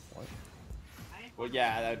 or what? Well,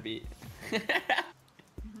 yeah, that would be.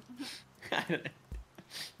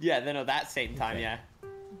 Yeah, then at that same time, yeah.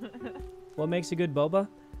 What makes a good boba?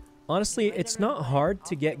 Honestly, it's not hard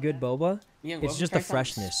to get good boba. It's just the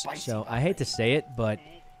freshness. So I hate to say it, but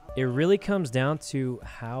it really comes down to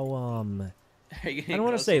how I don't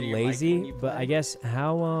want to say lazy, but I guess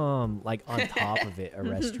how like on top of it a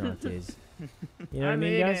restaurant is. You know what I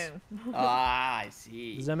mean, guys? Ah, I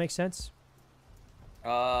see. Does that make sense?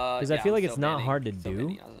 Because I feel like it's not hard to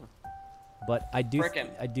do. But I do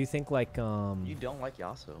think like You don't like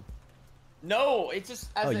Yasuo. No, it's just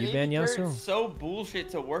as an you ban AD carry, Yasuo? it's so bullshit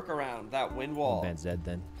to work around that wind wall. ban Zed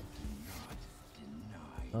then.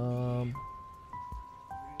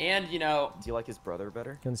 And you know, Do you like his brother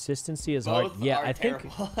better? Consistency is hard. both Yeah, are I think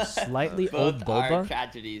terrible. slightly both old are boba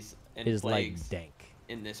tragedies and is like plagues dank,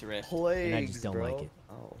 in this rift. and I just don't like it.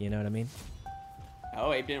 Oh. You know what I mean?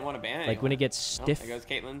 Oh, Abe didn't want to ban it. Like when it gets stiff. There goes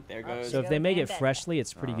Caitlyn. There goes. So if they make it freshly,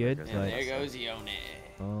 it's pretty good. and But there goes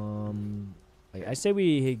Yone. like, I say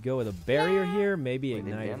we go with a barrier here, maybe Wait,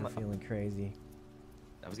 they ignite if ban we're feeling crazy.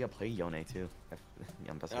 I was gonna play Yone too.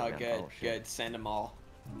 I'm about to Oh, ban- good, shit. good. Send them all.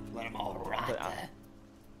 Let them all rot.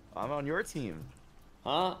 But I'm on your team.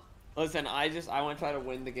 Huh? Listen, I want to try to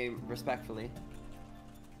win the game respectfully.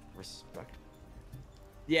 Respect.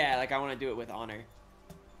 Yeah, like I want to do it with honor.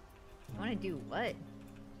 You want to do what?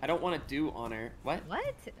 I don't want to do honor. What?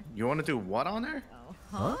 What? You want to do what on her? Oh,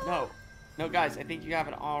 huh? No. No, guys, I think you have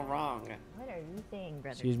it all wrong. What are you saying,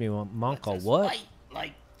 brother? Excuse me, Monka, Just what? fight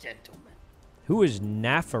like gentlemen. Who is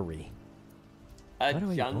Nafari? A Why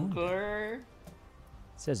do I own jungler? It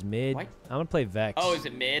says mid. What? I'm gonna play Vex. Oh, is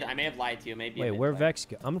it mid? I may have lied to you. Maybe. Wait, where Vex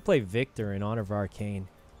go? I'm gonna play Victor in honor of Arcane.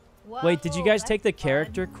 Whoa, Wait, did you guys take the that's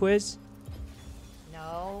character fun. quiz?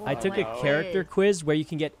 No. I took a no. character quiz where you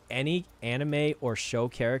can get any anime or show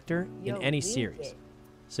character in Yo, any leak series. it.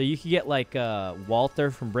 So you could get like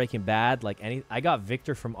Walter from Breaking Bad, like any. I got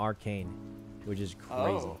Victor from Arcane, which is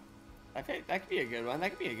crazy. Oh, I think that could be a good one. That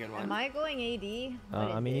could be a good one. Am I going AD?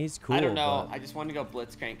 What I is mean, it? he's cool. I don't know. but- I just want to go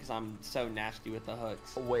Blitzcrank because I'm so nasty with the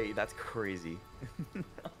hooks. Oh, wait, that's crazy.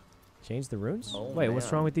 Change the runes? Oh, Wait, what's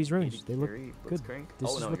man. wrong with these runes? AD They look carry, good. Blitzcrank? This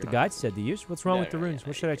Oh, is no, what the you're guide not. said to use. What's wrong No, with the no, runes? yeah,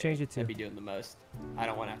 What should I yeah, change it to? I'd be doing the most. I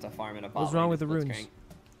don't want to have to farm in a bot What's lane wrong with the with runes?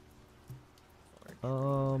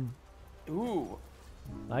 Blitzcrank. Ooh.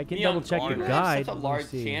 I can Miyoung, double check you the have guide. such a Let me large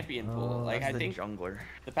see. champion pool. Like, That's I the think jungler.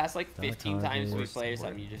 the past like 15 times we Dark play or Harvest.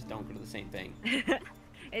 something, you just don't go to the same thing.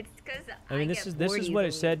 It's because I mean, this is what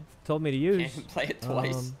it said. Told me to use. Can't play it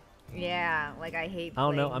twice. Yeah, like I hate. I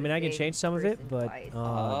don't know. playing I mean, the I can same change some of it, person but twice. the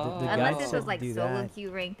Unless guide Unless it said was like to do solo that.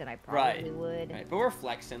 queue rank, then I probably would. Right, but we're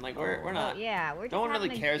flexing. Like we're not. Yeah, we're just No one really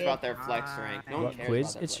having a cares good about their flex rank. No one What cares quiz?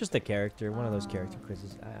 about their It's flex just a character. One of those character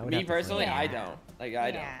quizzes. I would Me have to find personally, it. I don't. Like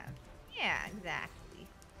I don't. Yeah, exactly.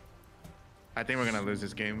 I think we're gonna lose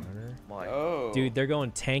this game. Why? Oh. Dude, they're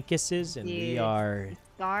going tankuses, and we Dude. are.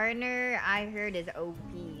 Garner, I heard is OP.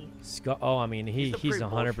 Oh, I mean, He's he's a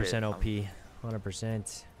 100% pretty OP.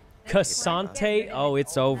 100%. Cassante? Oh,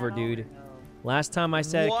 it's over, dude. Last time I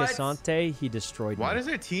said What? Cassante, he destroyed me. Why does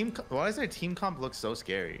their team comp look so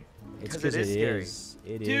scary? It's Because because it is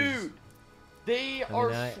scary. It is. Dude, they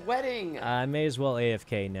are I- sweating. I may as well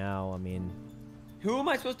AFK now. I mean, Who am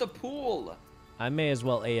I supposed to pull? I may as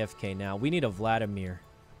well AFK now. We need a Vladimir.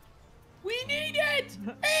 We need it.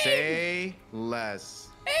 Hey, Say less.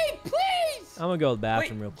 hey, please. I'm gonna go to the Wait,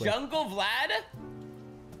 bathroom real quick. Jungle Vlad?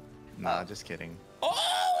 Nah, just kidding.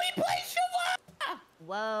 Oh, he plays Shavana.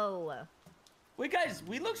 Whoa. Wait, guys,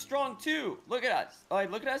 we look strong too. Look at us. All right,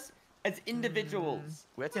 look at us as individuals.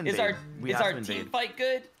 We have to Is our invade. We is have our to team invade. fight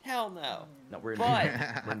good? Hell no. No, we're But invading.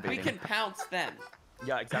 We're we invading. can pounce them.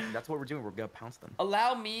 Yeah, exactly. That's what we're doing. We're gonna pounce them.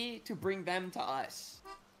 Allow me to bring them to us.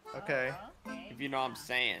 Okay. If you know what I'm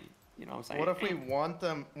saying. You know what I'm saying? What if we want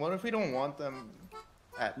them? What if we don't want them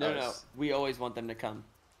at No, us? no. We always want them to come.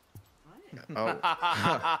 Oh.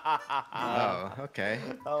 Oh, okay.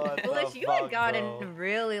 Oh, what the Foolish, you fuck, had gotten bro?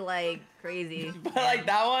 really like crazy. But like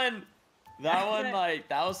that one, like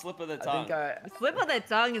that was slip of the I tongue. think I. Slip of the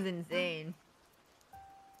tongue is insane.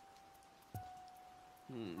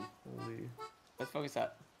 Holy. Let's focus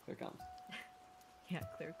up. Clear comms. Yeah,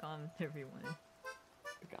 clear comms, everyone.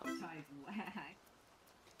 Clear comms. Guys, whack.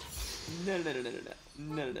 No.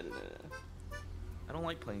 I don't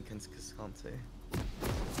like playing against Cassante.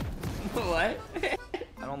 What?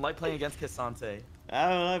 I don't like playing against Cassante. I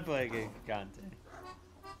don't like playing against Conte.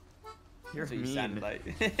 You're So you mean. sounded like.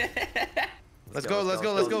 Let's go.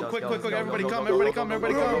 Quick. Everybody come. Everybody come.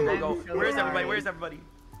 Go. Where's everybody? Where's everybody?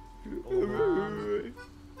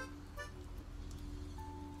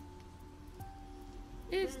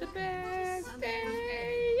 It's the best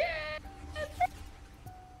day.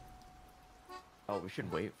 Oh, we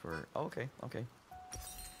should wait for. Oh, okay.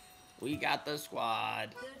 We got the squad.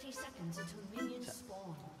 30 seconds until minions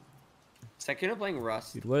spawn. Sykkuno playing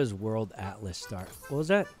Rust. Dude, what does World Atlas start? What was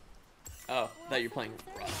that? Oh, that you're playing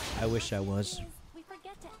Rust. I wish I was. We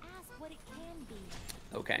forget to ask what it can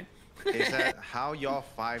be. Okay. Is that how y'all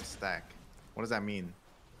 5 stack? What does that mean?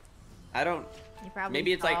 I don't. You probably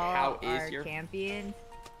Maybe it's like, saw how is our your- champion?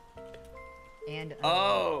 And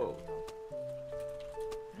Oh.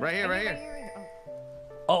 Right here.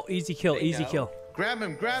 Oh, easy kill, They easy know. kill. Grab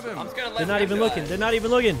him. I'm just gonna let They're not them even go. looking. They're not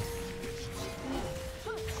even looking.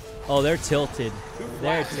 Oh, they're tilted.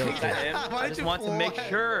 They're Is tilted. that him? Why I did just you want to make fly?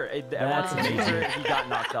 sure. I want to make sure he got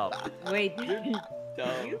knocked up. Wait, Dumb.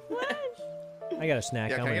 I got a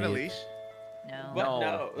snack. Yeah, I'm can I get a gonna eat it. leash? no. What?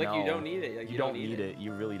 No, like you no. don't need it. Like, You don't need it.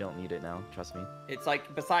 You really don't need it now. Trust me. It's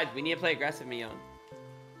like, besides, we need to play aggressive, Miyoung.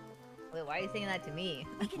 Wait, why are you saying that to me?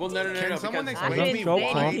 Well, no. Can someone Because explain I to me didn't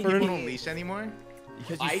why say people anything. don't leash anymore?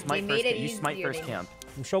 Because I- you smite They first. made it You smite easier, first they- camp.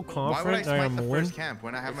 I'm so Why would I confident I smite am the win. first camp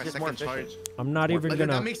when I have my It's just more second charge? efficient. I'm not even Like,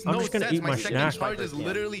 gonna. that makes I'm no just gonna sense. eat my second snack. charge is Camp.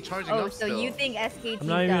 literally charging Oh, up so still. you think SKT? I'm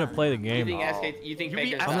not even gonna play the you game. think SK, you think You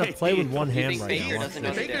Baker's beat I'm not? gonna play with one You hand think right Baker now. Watch doesn't know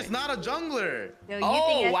this. what Baker's not a jungler. So you Oh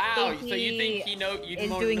think wow! SKT So you think he is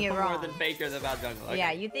more, doing it more wrong? than Baker's about jungle? Okay.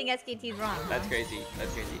 Yeah, you think SKT's wrong? That's huh? crazy.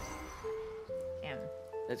 That's crazy. Damn.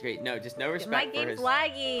 That's great. No, just no My respect for game's his.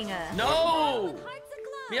 lagging. No! Hearts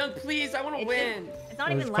aglow. Myung, please! I want to It's win. It's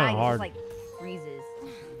not It was even kinda lagging. hard. It's like freezes.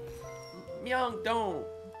 Myung, don't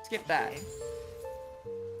skip that.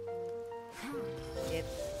 Yep.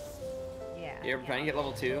 Yeah. You're trying to get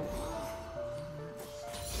level 2.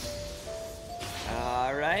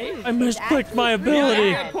 All right. I misclicked my actually ability.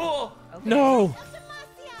 Yeah, cool. Okay. No.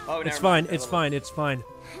 Oh, It's never fine. mind. It's fine. It's fine.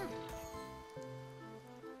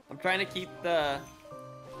 I'm trying to keep the.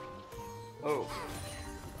 Oh.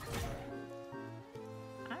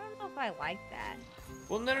 I don't know if I like that.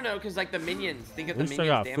 Well, no, because like the minions. Think of At the least I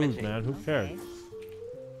minions got food, damaging. man. Who cares?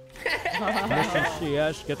 Okay. Mission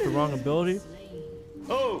CS, get the wrong ability.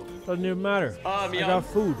 Oh. Doesn't even matter. I Myung. got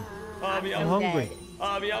food. I'm Myung. hungry.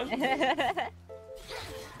 Myung.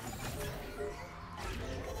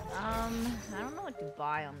 I don't know what to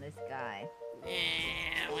buy on this guy.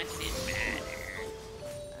 Yeah, what's it matter?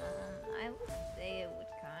 I would say it would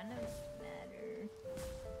kind of matter.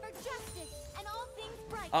 For justice and all things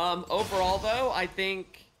bright. Overall though, I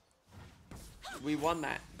think we won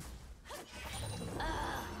that. I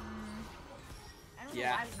don't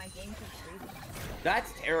Yeah. know why my game keeps freezing.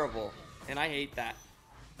 That's terrible, and I hate that.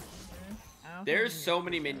 I don't There's think- so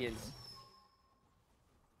many minions.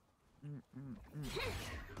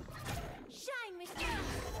 Shine with me.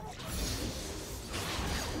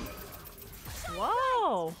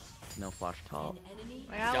 Whoa! No flash top.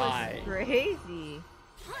 That Die. was crazy.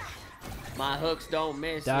 My hooks don't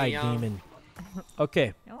miss Die, me. demon.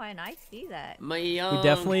 Okay, No, and I see that. we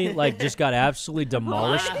definitely like just got absolutely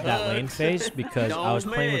demolished My that lane hooks phase because I was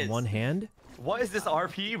don't playing with miss. one hand. What is this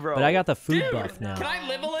RP, bro? But I got the food Dude, buff now. Can I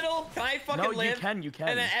live a little? Can I fucking No, live? you can.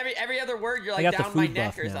 And then every other word you're I like got the down my food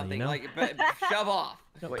neck buff or now, something. you know? Like shove off.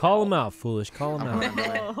 Wait, Call him out, foolish. Call him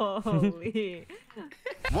out. Holy.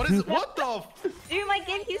 What is? What the? Dude, my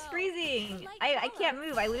game keeps freezing. I can't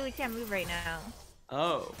move. I literally can't move right now.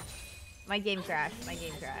 Oh. My game crashed. My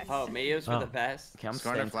game crashed. Oh, Mayo's for Oh. the best. Okay, I'm Skarner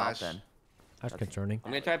staying top flash. then. That's concerning.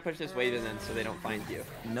 I'm gonna try to push this wave in then so they don't find you.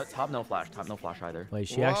 No, top no flash. Top no flash either. Wait,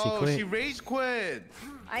 she actually Whoa, quit. she rage quit.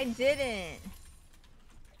 I didn't.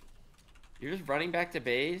 You're just running back to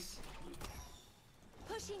base?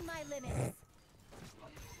 Pushing my limits.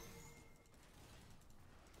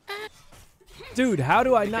 Dude, how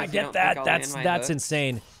do I Because not you get don't that? think I'll That's land my that's hook?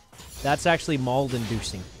 insane. That's actually mold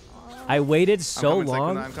inducing. I waited so I'm coming,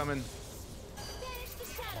 long. Sykkuno, I'm coming. Banish the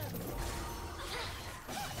shadows.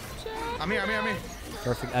 I'm here.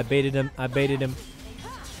 Perfect. I baited him. I baited him.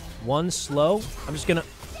 One slow. I'm just gonna.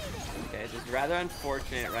 Okay, this is rather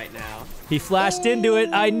unfortunate right now. He flashed into it.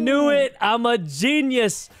 I knew it. I'm a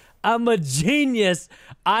genius. I'm a genius.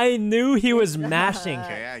 I knew he was mashing.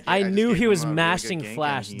 Okay, I knew he was really mashing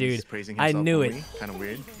flash, dude. I knew it. Kind of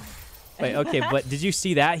weird. Wait, okay, but did you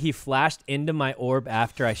see that? He flashed into my orb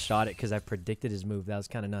after I shot it because I predicted his move. That was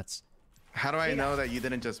kind of nuts. How do I know that you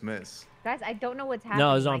didn't just miss? Guys, I don't know what's happening.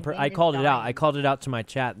 No, it was on. I called it out. dying. I called it out to my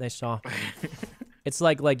chat. They saw. It's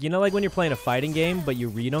like you know, like when you're playing a fighting game, but you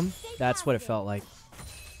read them. That's what it felt like.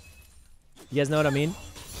 You guys know what I mean?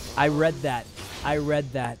 I read that. I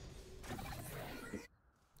read that.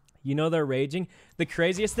 You know they're raging. The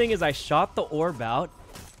craziest thing is I shot the orb out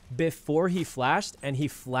before he flashed, and he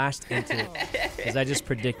flashed into it because I just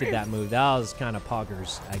predicted that move. That was kind of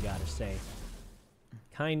poggers, I gotta say.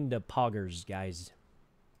 Kind of poggers, guys.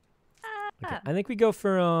 Okay, I think we go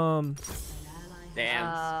for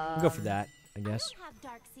Damn. we'll go for that, I guess. I have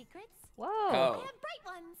dark secrets. Whoa. Oh. I have bright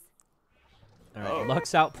ones. All right,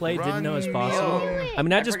 Lux outplayed, didn't know it was possible. I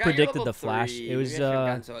mean, I just forgot you're predicted level the flash. 3. It was You guys should've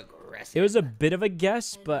gotten so aggressive. it was a bit of a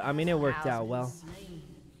guess, but I mean, it worked out well.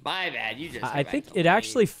 My bad. You just. I think it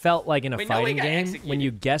actually felt like in a Wait, no, we fighting got game when executed.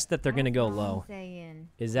 you guess that they're gonna go low.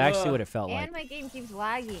 Is actually what it felt like. And my game keeps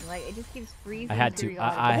lagging. Like, it just keeps freezing. I had to.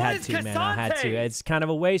 I had to, man. I had to. It's kind of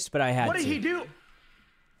a waste, but I had to. What did he do?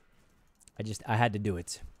 I had to do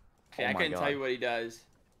it. Okay, Oh I my couldn't God. tell you what he does.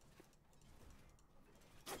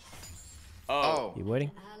 Oh. Oh. You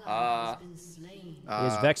waiting? Is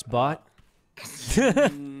Uh, Vex bot?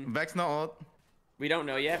 Vex no ult. We don't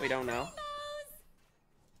know yet. We don't know.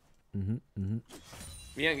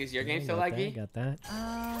 Miyoung, is your game still laggy? Got that.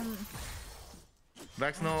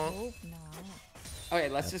 Vex no ult. Hope not. Okay,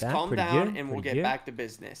 let's Got just that. calm Pretty down good, and we'll pretty get good. back to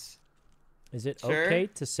business. Is it Sure. okay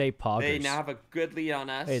to say poggers? They now have a good lead on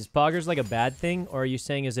us. Hey, is poggers like a bad thing, or are you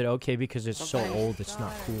saying is it okay because it's so Sometimes- old it's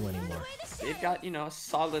not cool anymore? They've got, you know, a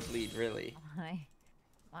solid lead, really.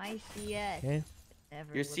 My CS. Okay.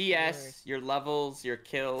 Never Your looked CS, your levels, your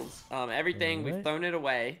kills, everything, we've Alright. thrown it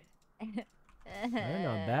away. worse. Not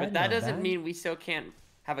bad. But that not doesn't bad. mean we still can't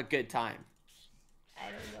have a good time. I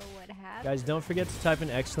don't know what happened. Guys, don't forget to type in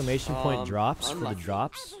exclamation point drops for the unlucky.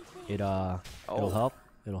 drops. It'll help.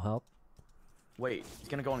 It'll help. Wait, he's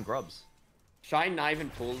gonna go on grubs. Shine knife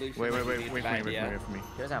and pull loose. Wait like, for it's me, a wait bad for me, idea. wait for me.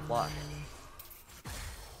 He doesn't have flash.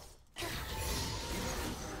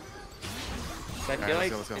 So I feel Alright,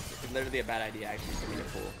 like let's go. it's literally a bad idea actually for me to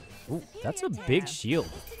pull. Ooh, that's a big shield.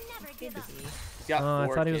 Never give up. He's got Oh, I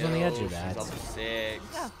 4 thought he was on the edge of kills, that. He's level 6.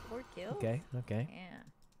 Oh, 4 kills? Okay, okay. Yeah.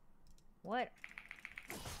 What?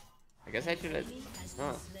 I guess I should have.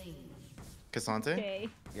 Huh. Cassante? Okay.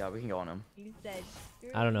 Yeah, we can go on him. You said.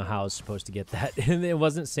 I don't know how I was supposed to get that. It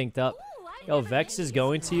wasn't synced up. Ooh, I Yo, never Vex did is it.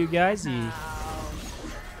 going to you guys. I'm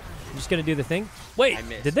just gonna do the thing. Wait, I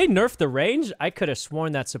missed. did they nerf the range? I could have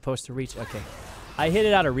sworn that's supposed to reach. Okay, I hit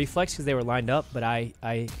it out of reflex because they were lined up, but I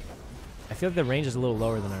feel like the range is a little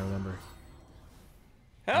lower than I remember.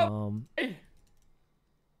 Help!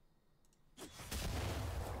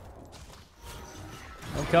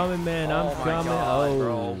 I'm coming, man. I'm Oh my coming. God,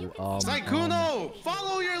 bro. Sykkuno,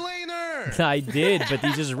 follow your laner. I did, but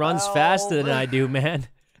he just runs faster than I do, man.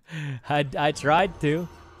 I tried to.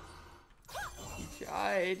 He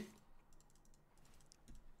tried.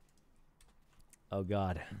 Oh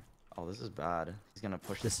God, Oh, this is bad. He's gonna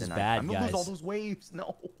push This this is in. bad, I'm gonna lose all guys. those waves.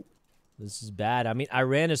 No. this is bad. I mean, I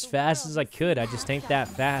ran as fast as I could. I just ain't that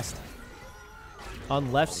fast.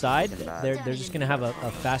 On left side, they're just gonna have a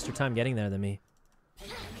faster time getting there than me.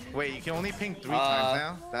 Wait, you can only ping 3 times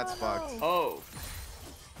now? That's fucked. Oh.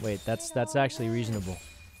 Wait, that's actually reasonable.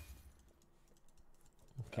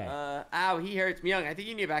 Okay. Ow, he hurts. Miyoung, I think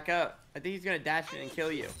you need to back up. I think he's gonna dash in and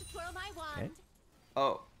kill you. Twirl my wand. Okay.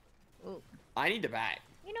 Oh. Ooh. I need to back.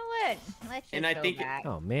 You know what? Let's just And I go think- back.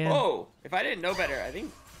 Oh man. Oh, if I didn't know better, I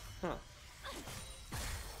think. Huh.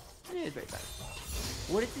 It is very bad.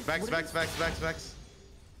 What is this? Vex, Vex, Vex, Vex, Vex.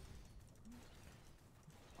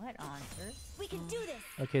 What on earth? We can do this.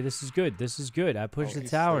 Okay, this is good. This is good. I pushed the He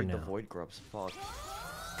tower slayed now. The void grubs. Fuck.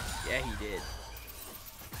 Yeah, he did.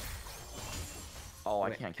 Oh, I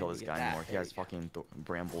Wait, can't kill can this we guy get that? anymore. He There has we go. fucking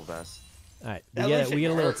bramble vest. All right, At we least get it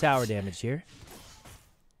a little hurts. tower damage here.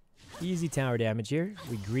 Easy tower damage here.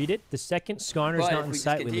 We greet it. The second Skarner's But not if in we just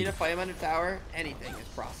sight. We continue leave. to fight him under tower, anything is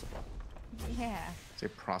possible. Yeah. Is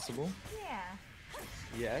it possible? Yeah.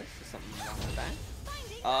 Yes, there's something wrong with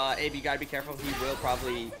that. Abe, you gotta be careful. He will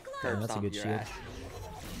probably curb that's a stomp good your shield. ass.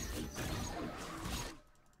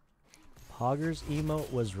 Pogger's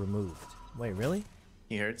emote was removed. Wait, really?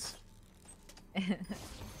 He hurts.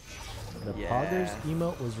 The Yeah. Pogger's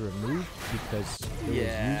emote was removed because it was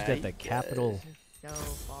used at the capital so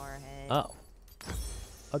far ahead. Oh.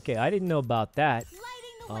 Okay, I didn't know about that.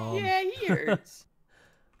 Yeah, he hurts.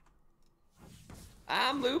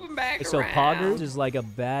 I'm looping back So around. poggers is like a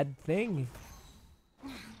bad thing.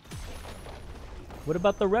 What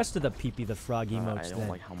about the rest of the Pee-Pee the Frog emotes I don't then?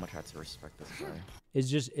 like how much I have to respect this guy.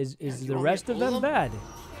 Is the rest of them bad?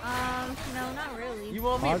 No, not really. You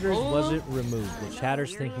want me Poggers to wasn't removed. The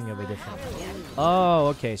chatter's thinking of a different one. Oh,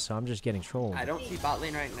 okay, so I'm just getting trolled. I don't see bot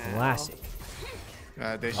lane right now. Classic.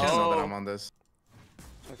 They should know that I'm on this.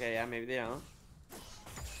 Okay, yeah, maybe they don't.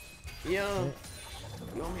 Yo,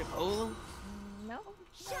 you want me to pull them? No.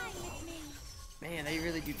 Shine with me. Man, they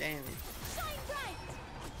really do damage. Shine bright.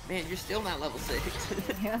 Man, you're still not level 6.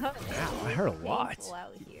 Wow, I heard a lot. Painful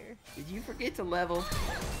out here. Did you forget to level?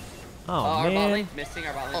 Oh, Our bot man. lane's missing.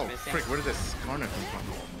 Our bot lane's Oh, missing. frick, where did this corner come from?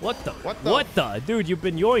 What the? What the? What the? Dude, you've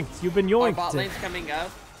been yoinked. You've been Our bot yoinked. lane's coming up.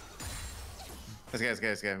 Let's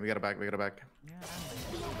get. We got it back.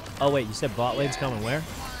 Oh, wait, you said bot lane's coming where?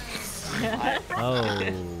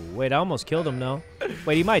 Oh, wait, I almost killed him, though.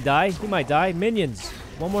 Wait, he might die. He might die. Minions.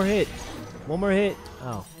 One more hit. One more hit.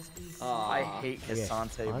 Oh. I hate Okay.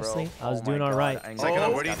 Kasante, bro. Honestly, I was Oh doing my all God, right. I Sykkuno,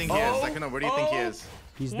 know where do you it's think got- he is? Sykkuno, where do you think he is?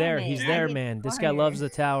 He's Damn there. it. He's there, man. This guy loves the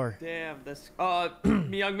tower. Damn, this.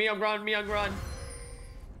 Miyoung, run.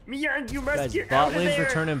 Miyoung, you must Guys, get bot out of lane's there.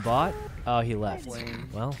 returning bot. Oh, he left.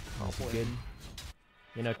 Well, I'll be good.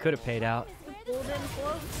 You know, could have paid out. Pull them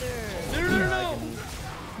closer.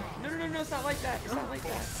 No, it's not like that. It's not like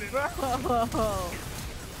that. Bro.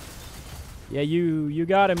 Yeah, you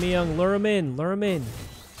got him, Miyoung. Lure him in. Lure him in.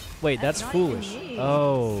 Wait, that's not even foolish. me.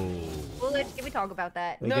 Oh. Well, can we talk about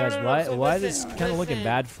that? Wait, No, guys, no, no, why so why is listen, this kind of looking listen.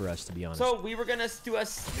 bad for us, to be honest? So we were gonna do a.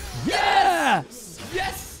 Yeah!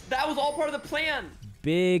 Yes, that was all part of the plan.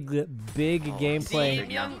 Big See, gameplay.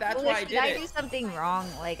 Miyoung, that's Well, why I did I did do it. something wrong?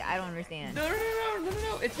 Like, I don't understand. No.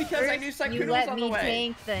 It's because I knew First, Sykkuno you was let on me the way.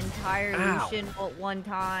 tank the entire Ow. Lucian at one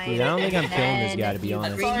time. Dude, I don't think I'm and killing this then guy, to be you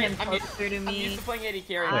honest. Bring Sorry, him closer to I'm me. used to playing AD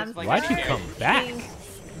carry. I'm That's like Why'd you carry. come back?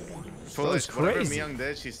 Foolish. That was Whatever crazy. Miyoung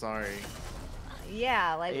did, she's sorry.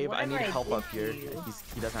 Yeah, like Abe, I whatever need help did up here. to you,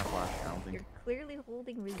 He doesn't have flash, I don't You're think. clearly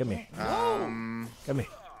holding resentment. Come here. Come here.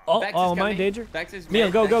 Oh, Vex is am I in coming. danger? Vex is Miyoung,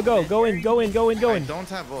 mid, go, Vex go, is go. mid. Go in, go in, go in, go I in. don't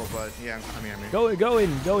have ult, but yeah, I'm here.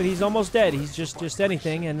 Go in. He's almost dead. He's just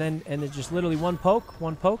anything, and then it's just literally one poke.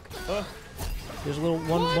 There's a little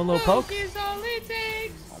one little poke. Is all it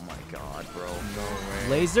takes. Oh my God, bro. No way.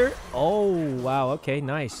 Laser. Oh wow. Okay,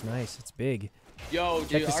 nice. It's big. Yo, dude.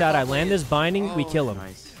 Check this our out. I bot land lane this binding. We kill him.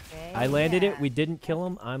 Nice. Okay, I landed yeah. it. We didn't kill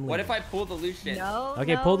him. I'm leaving. What if I pull the Lucian? No.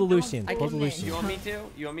 Okay, no, pull the don't Lucian, pull pull the him Lucian. in. You want me to?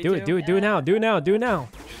 You want me Do to? it. Do it now. Do it now.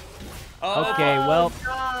 Oh, Okay, well,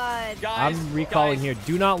 God. guys, I'm recalling guys. here.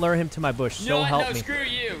 Do not lure him to my bush. You So know what? help No, me. Screw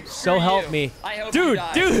you. So Screw help you. me. I hope you Dude,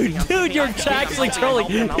 die. dude, you're actually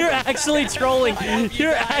trolling. You're actually trolling.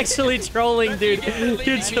 You're actually trolling, dude.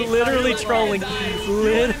 You're literally trolling.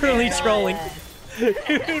 Literally trolling.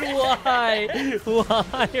 Dude, why?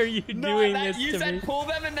 Why are you doing No, this you to said me? pull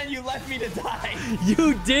them and then you left me to die.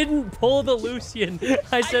 You didn't pull the Lucian.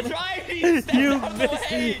 I said tried. He stepped you out of the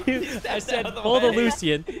missed. way. He I stepped said out of the pull the way.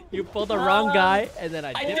 Lucian. You pulled the wrong guy, and then I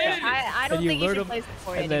I dipped did out. it. I don't And you think you lured should him, play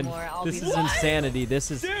support and then anymore. I'll this be is honest. insanity.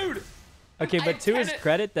 This is Dude. okay, but to his I did-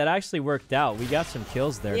 credit, that actually worked out. We got some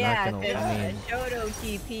kills there. Yeah, not gonna. I mean, Shoto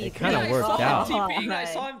TP. it kinda I worked saw him out. TPing, I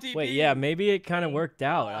saw him TPing. wait, yeah, maybe it kind of worked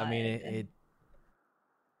out. I mean, it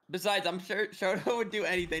Besides, I'm sure Shoto would do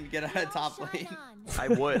anything to get out of top lane. I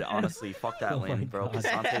would, honestly. Fuck that Oh my lane, bro. God.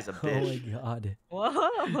 Kasante's a oh my bitch. god,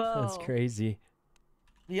 Whoa. that's crazy.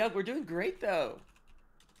 Yeah, we're doing great though.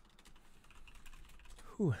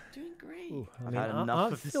 Whew. Doing great. Ooh, I I've mean, had I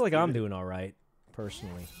enough of this feel like I'm dude. doing all right,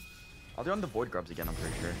 personally. I'll do on the void grubs again, I'm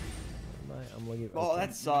pretty sure. I'm looking. Oh, okay.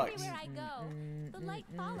 that sucks. Everywhere I go, the light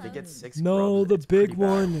follows. They get 6 No, grubs, the it's big pretty bad.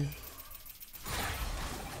 one.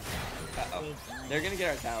 Uh-oh. They're gonna get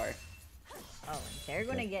our tower. Oh, they're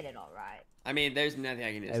gonna get it all right. I mean, there's nothing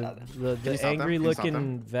I can do to stop them. Can you The stop them? angry Can you stop looking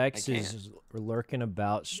them? Vex I is lurking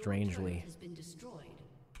about strangely. Has been destroyed.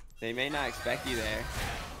 They may not expect you there.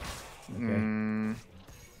 Okay.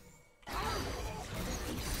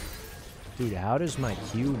 Dude, how does my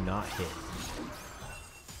Q not hit?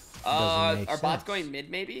 Doesn't make Our bot's sense. going mid,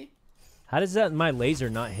 maybe? How does that my laser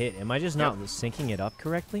not hit? Am I just not syncing it up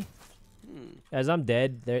correctly? As I'm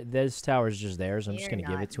dead, this tower's just theirs. I'm just You're gonna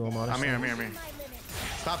give not it to him. I'm Honestly, here.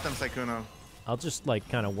 Stop them, Sykkuno. I'll just like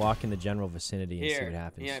kind of walk in the general vicinity and see Here. what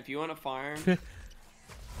happens. Yeah, if you want to farm,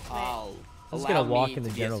 I'll I'm just allow gonna walk me in the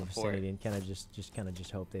to be a general support. vicinity and kind of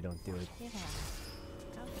just hope they don't do it. Yeah.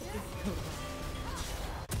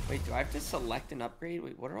 Wait, do I have to select an upgrade?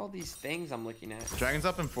 Wait, what are all these things I'm looking at? Dragon's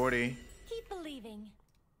up in 40. Keep believing.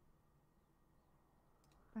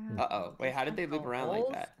 Uh-oh. Wait, how did they loop around like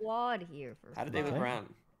that? Squad here for How did they loop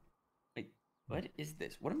around? Wait, what is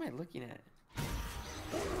this? What am I looking at?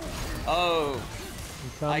 Oh,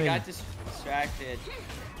 I got distracted.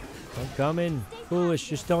 I'm coming. Foolish,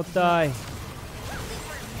 just don't die.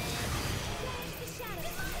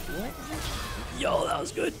 Yo, that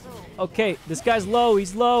was good. Okay, this guy's low.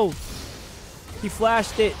 He's low. He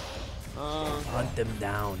flashed it. Hunt them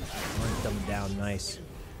down. Hunt them down. Nice.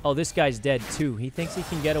 Oh, this guy's dead too. He thinks he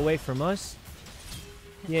can get away from us.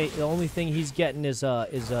 Yeah, the only thing he's getting is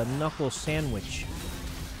a knuckle sandwich.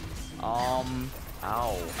 Ow.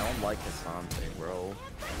 I don't like Asante, bro.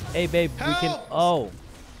 Hey, babe, we can. Oh.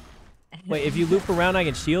 Wait, if you loop around, I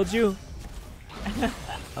can shield you?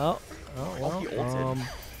 Oh, well,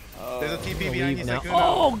 there's a TP behind you, Sykkuno.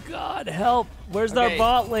 Oh, God, help. Where's our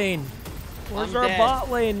bot lane? Where's our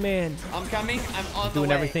bot lane, man? I'm coming. I'm on the way.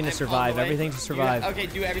 Doing everything to survive. Everything to survive. Okay,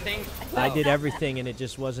 do everything. I did everything, and it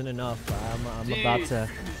just wasn't enough. I'm about to...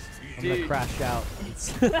 I'm going to crash out.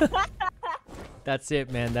 That's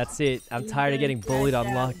it, man. That's it. I'm tired of getting bullied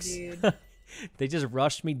on Lux. They just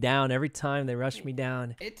rushed me down every time they rush me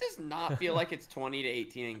down. It does not feel like it's 20 to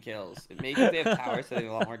 18 in kills. Maybe they have towers, so they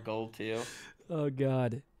have a lot more gold too. Oh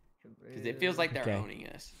God. Because it feels like they're owning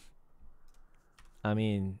us. I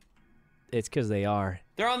mean, it's because they are.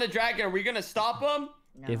 They're on the dragon. Are we gonna stop them?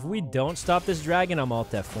 No. If we don't stop this dragon, I'm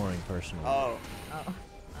alt F4ing personally. Oh.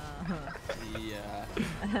 The Yeah.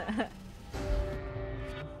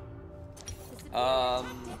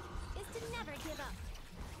 is to never give up.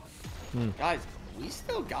 Guys, we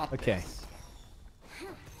still got this.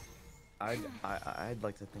 I'd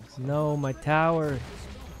like to think so. No, my tower.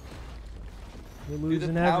 We're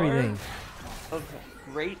losing everything. Of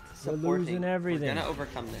great supporting. We're losing everything. We're gonna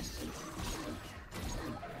overcome this.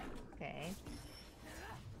 Okay.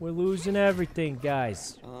 We're losing everything,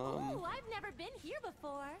 guys. Oh, I've never been here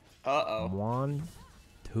before. Uh-oh. 1,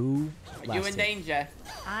 2. Are you in danger?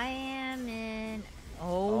 I am in.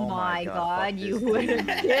 Oh, my my God, God, you would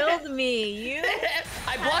have killed me. You.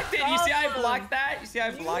 I blocked it. You see how I blocked that? You see how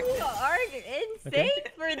I blocked You it? are insane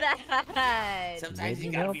for that. Sometimes you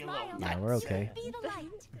Maybe gotta no. be a little Yeah, nuts. we're okay. Be the light.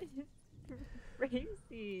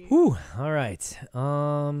 Crazy. Whew. All right.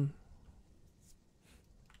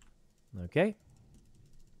 Okay.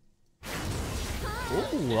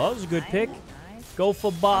 Ooh, that was a good pick. Nice. Go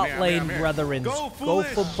for bot I'm lane, here. brethren. Go, Go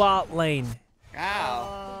for Foolish. bot lane.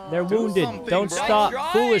 Ow. They're Do wounded. something, Don't bro. stop.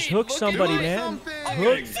 Right. Foolish, hook Look at somebody, me. man. I'm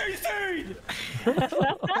Hook. getting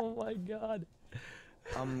Oh my God.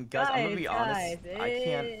 Guys, I'm gonna be honest.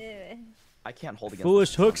 I can't hold against Foolish,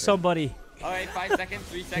 this hook Asante. somebody. Alright, 5 seconds,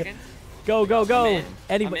 3 seconds. Go, go, I'm go. in.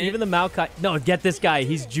 Anybody, I'm in. even the Maokai. No, get this guy.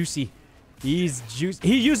 He's juicy. He's juicy.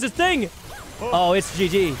 He used his thing. Oh, it's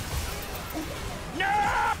GG. No!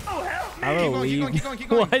 Help me! I'm gonna leave. Keep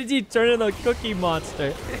going. Why did you turn into a cookie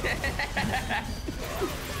monster?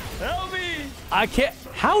 Help me! I can't.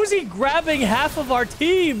 How is he grabbing half of our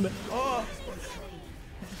team? Oh.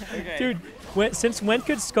 Okay. Dude, since when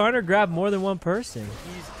could Skarner grab more than one person?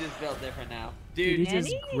 He's just built different now. Dude, Dude, he just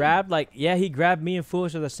Manny? grabbed he grabbed me and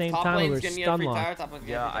Foolish at the same top time. We lane's were getting you a stun free tower, locked. top lane's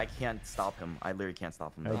getting Yeah, you a free I can't stop him. I literally can't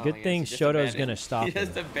stop him. Oh, tower. good I thing guess he just Shoto's abandoned- gonna stop He him.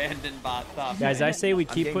 just abandoned bot top. Guys, I say we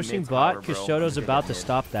keep getting pushing mid-tower, bot because bro. Shoto's I'm about to getting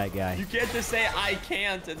stop that guy. You can't just say I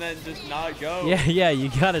can't and then just not go. Yeah, you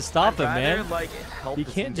gotta stop him, I'd man. rather, like, help You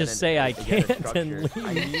this can't team just get say a- I to get a can't and structure.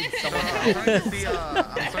 I leave. need someone I'm else.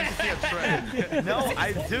 starting to see a trend. No,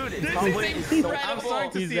 dude, it's probably seems so incredible.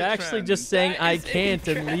 He's see a actually trend. just saying That I is can't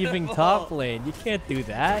and leaving incredible. top lane. You can't do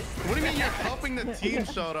that. What do you mean you're helping the team,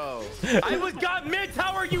 Shoto? I got mid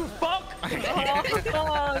tower, you fuck! Oh,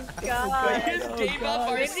 God. We just gave up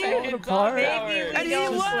our Maybe- second top apart. tower. Maybe we And he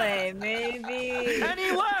don't left. play. Maybe. And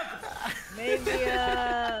he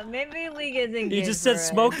left! Maybe League isn't He good just for said us.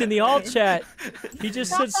 smoked in the alt chat. He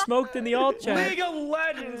just said smoked in the alt chat. League of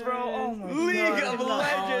Legends, bro! Oh my League god. of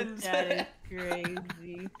Legends. That is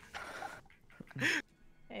crazy.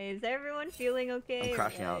 Hey, is everyone feeling okay? I'm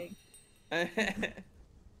crashing out.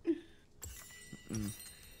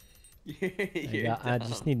 I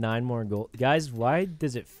just need 9 more gold. Guys, why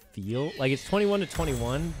does it feel like it's 21 to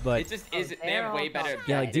 21, but It just is. They have way better.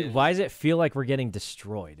 yeah, like, dude, objectives. why does it feel like we're getting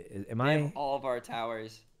destroyed? Am They I have all of our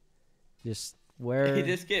towers. just where? They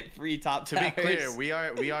just get free top To towers. be clear, we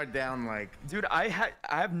are down like. Dude, I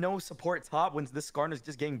have no support top when this Skarner's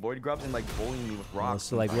just getting void grubs and like bullying me with Oh, rocks.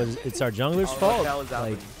 so like, what is, it's our jungler's Oh, what fault. the hell is that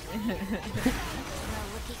Like,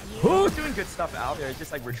 We're doing good stuff out there. It's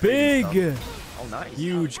just like we're trading big, stuff. Oh, nice.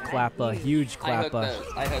 huge clapper, huge I hooked clapper. those.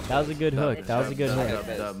 I hooked That was a those. good hook. That was a good Dub, hook.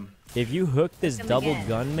 dub, dub. If you hook this Hook him double again.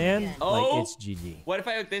 gun, man, Oh. like it's GG. What if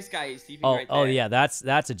I hook this guy? He's TP Oh, right there. oh yeah, that's a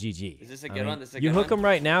GG. Is this a I good mean, one? This is a you good hook one? him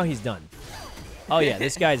right now, he's done. Oh yeah,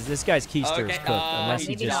 this guy's keister is Okay, cooked unless he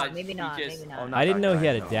Maybe just. not. Maybe not. just- Maybe Oh, not. not I didn't that know guy, he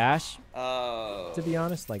had a no. dash. Oh. To be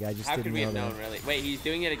honest, like I just How didn't could we know have that. known, really? Wait, he's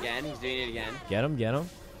doing it again? He's doing it again? Get him, get him.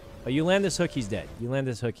 Oh, you land this hook, he's dead. You land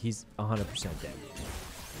this hook, he's 100% dead.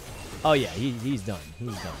 Oh yeah, he's done.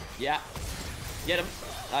 He's done. Yeah. Get him.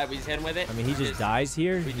 Alright, we just hit him with it. I mean, he just dies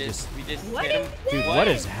here. We He just What hit him. is Dude, what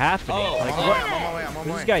is happening? Oh, Like, I'm on what, my way, I'm on my way, I'm on what my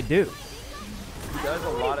does way. this guy do? He does a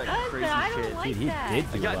lot of does crazy that? I don't shit. like Dude, he that.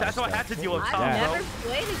 did do a Yeah, lot that's of what I had stuff. to deal with I've Tom, that. bro. never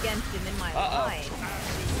played against him in my life.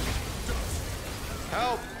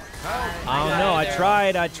 Help! Help! I don't know. I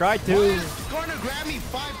tried to. Skarner grabbed me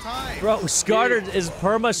 5 times. Bro, Skarner is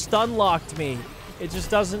perma stun locked me. It just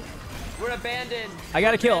doesn't. We're abandoned. I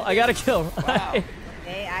gotta kill. I gotta kill. Wow.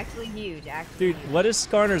 Okay, actually huge. Actually Dude, what is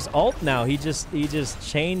Skarner's ult now? He just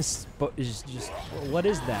chains. Just what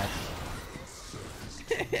is that?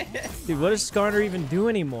 Dude, what does Skarner even do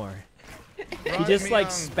anymore? He just like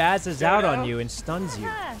spazzes out on you and stuns you.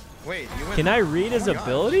 Ah, Wait, you went. Can I read his Oh my God.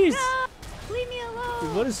 abilities? no, leave me alone.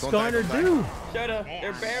 Dude, what does Don't die, Skarner don't do? Shoto,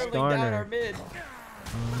 they're barreling Skarner. down our mid.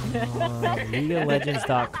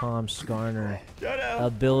 LeagueOfLegends.com Skarner Shoto.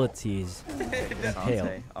 abilities. Hail.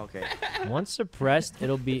 Dante, okay. Once suppressed,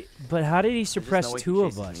 it'll be. But how did he suppress There's no way he two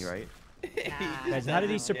of chases us? me, right? Guys, how did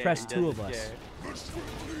he doesn't suppress care, two he of us? doesn't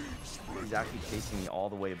He's actually chasing me all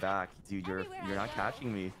the way back. Dude, you're not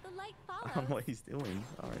catching me. The light I don't follows. know what he's doing.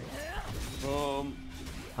 Alright. care. Boom.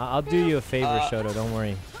 I'll do you a favor, Shoto. Don't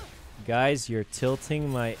worry. Guys, you're tilting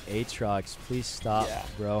my Aatrox. Please stop, Yeah.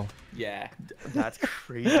 bro. Yeah. That's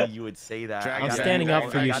crazy you would say that. Dragon, I'm dragon, standing dragon,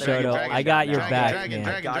 up for you, dragon, Shoto. dragon, I got your dragon, back, dragon, man.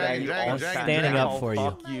 dragon, Got dragon, you dragon, all dragon, standing dragon. up for you.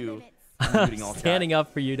 Fuck you. I'm Shooting all standing chat.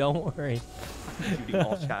 up for you. Don't worry. Shooting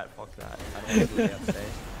all chat. Fuck that. I don't know what they have to say.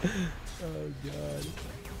 Oh god.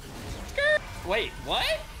 Wait, what?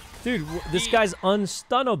 Dude, this guy's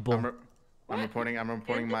unstunnable. I'm reporting You're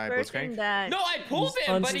my the person blitzcrank. that No, I pulled He's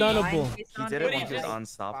him, but he... unstunnable. He on did me it when he was just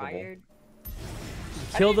unstoppable. fired.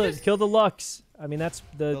 Kill did he the just- kill the Lux. I mean, that's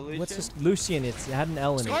the The what's this Lucian? Lucian? It had an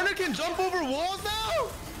L in it. Skarner can jump over walls now.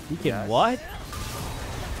 He can Yes. what?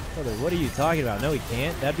 Brother, what are you talking about? No, he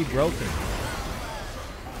can't. That'd be broken.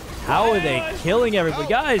 How are they killing everybody?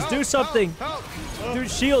 Guys, do something. Help!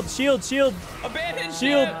 Dude, shield, shield, shield, Abandoned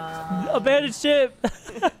shield. ship! Abandoned ship.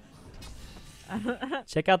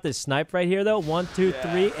 Check out this snipe right here, though. 1, 2,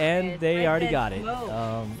 3, and It's they right already there. got it.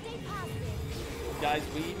 Whoa. Guys,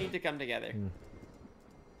 we need to come together.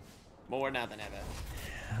 More now than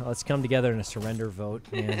ever. Let's come together in a surrender vote,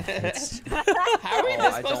 man. It's, How are we Oh,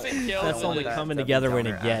 this I close don't- to kill? That's don't only let that coming Debbie together when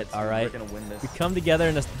Downer it get, attitude. all right? We're gonna win this. we come together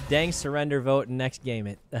in a dang surrender vote and next game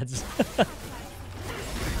it. That's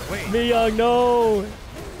Wait. Miyoung, no.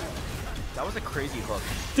 That was a crazy hook.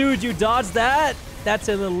 Dude, you dodged that? That's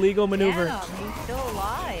an illegal maneuver. Damn, he's still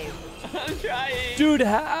alive. I'm trying. Dude,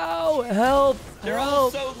 how? Help! They're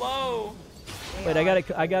all Help! so low. Wait,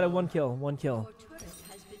 I got a one kill. Turret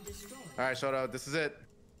has been destroyed. All right, Shoto, this is it.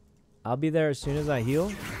 I'll be there as soon as I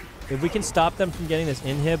heal. If we can stop them from getting this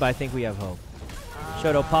inhib, I think we have hope.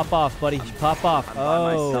 Shoto, pop off, buddy. Pop off. I'm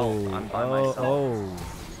by myself. I'm by oh, myself. oh.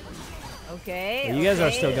 Okay. Well, you guys are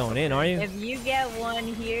okay. still going in, are you? If you get one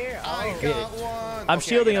here, I oh, got one. I'm Okay,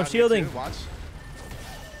 shielding, I I'm get out here shielding. too. Watch.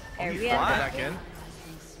 here, we Go have back in.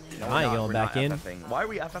 No, I ain't we're going not back in. FFing. Why are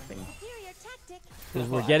we FFing? Superior tactic. Because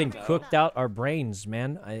we're getting cooked out our brains,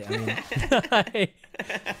 man. I mean,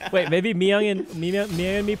 wait, maybe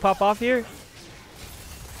Miyoung and me pop off here.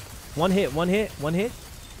 One hit, one hit, one hit.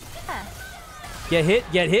 Get hit,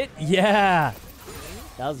 get hit. Yeah,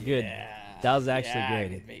 that was good. That was actually Yeah, good.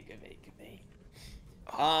 good bait, good bait, good bait.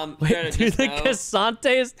 Wait, Shoto, dude, just the know-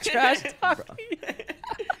 Cassante is trash talking.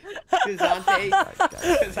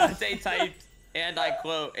 Kazante typed, and I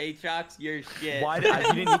quote, Aatrox, you're shit. Why did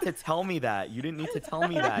you didn't need to tell me that? You didn't need to tell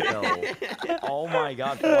me that though. Oh my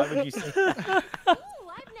god, why would you say that? Ooh,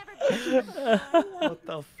 I've never been. What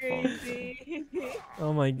the fuck? crazy.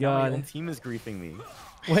 Oh my Now my own god. team is griefing me.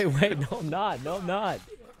 Wait, no, I'm not. No, I'm not.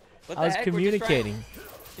 What I the was heck? We're just trying- communicating.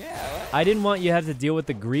 Yeah, what? I didn't want you to have to deal with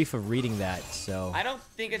the grief of reading that, so. I don't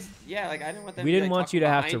think it's, yeah, like, I didn't want them We to, didn't like, want talk you to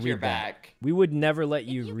have to behind your read that. back. We would never let If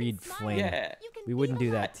you can read smile, Flame. Yeah. you can We be wouldn't do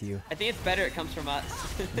alive. that to you. I think it's better it comes from us.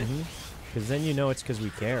 Because then you know it's because we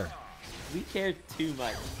care. We care too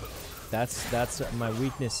much. That's my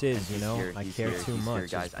weakness is, you He's know, here, I he's care here, too he's here,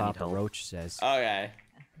 much, guys, as I need Papa help. Roach says. Okay.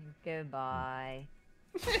 Goodbye.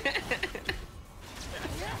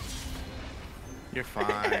 You're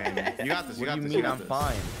fine. You got this. You What got do you this. mean you got I'm this.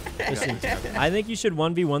 fine? Listen, I think you should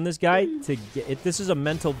 1v1 this guy to get it. This is a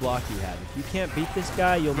mental block you have. If you can't beat this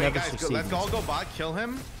guy, you'll Wait, never guys, succeed. let's all go bot, kill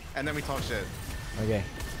him, and then we talk shit. Okay.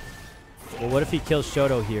 Well, what if he kills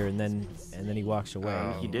Shoto here and then he walks away?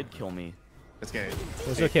 Oh. He did kill me. Let's get it.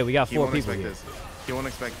 It's okay. We got He 4 won't people expect here. this. He won't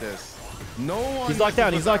expect this. No one. He's locked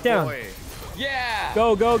down. He's locked down. Yeah.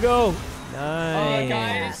 Go, go, go. Oh, Nice.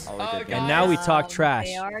 guys. Oh, Oh, good. guys. And now we talk trash.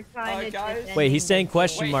 They are kind of guys. Wait, he's saying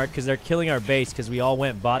question Wait. mark because they're killing our base because we all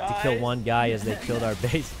went bot to kill Guys. one guy as they killed our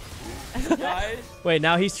base. Guys. Wait,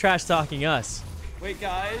 now he's trash talking us. Wait,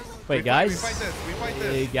 guys. Wait, guys. We fight this. We fight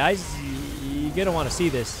Hey, this. guys, you're gonna want to see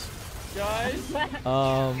this. Guys. Guys,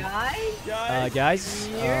 Guys. you're Guys,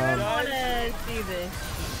 gonna wanna see this.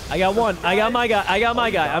 I got one. I got my guy. I got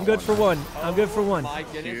my guy. I'm good for one. I'm good for one. My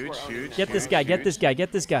goodness. Huge, we're owning huge. this. Get this guy. Get this guy.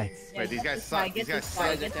 Get this guy. Wait, these guys suck. These guys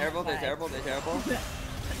suck. They're terrible. They're terrible. They're terrible.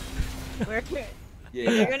 We're, Yeah.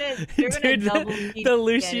 they're gonna Dude, double the peek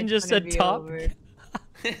Lucian and just it's gonna said be top. over.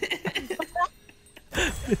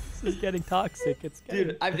 This is getting toxic. It's getting...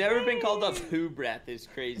 Dude, I've never been called a poo breath. It's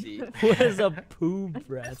crazy. What is a poo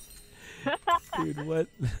breath? Dude, what?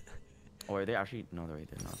 Oh, are they actually? No, they're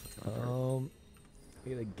not.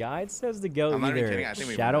 The guide says to go I'm not even either kidding, I think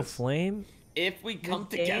we Shadow win this. Flame. If we come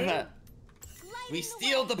Okay. together, we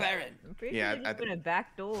steal the Baron. I'm pretty Yeah, sure I they're just gonna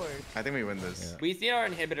backdoor. I think we win this. We steal our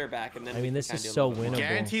inhibitor back, and then. I mean, we this can is kinda so do a little bit winnable.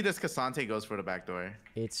 Guarantee this Cassante goes for the back door.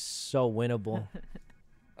 It's so winnable. more.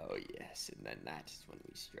 Oh yes, and then that's when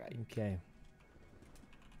we strike. Okay.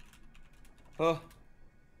 Oh.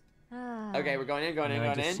 Okay, we're going in, going in, Now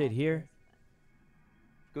I going just in. sit here.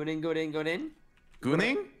 Going in, going in, going in.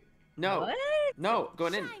 Gooning? No, What? no,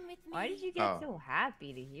 going in. Shine with me. Why did you get Oh. so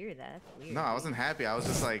happy to hear that? That's weird. No, I wasn't happy. I was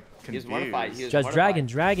just like He was confused. mortified. He was Just dragon, mortified.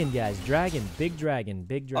 dragon, guys. Dragon, big dragon,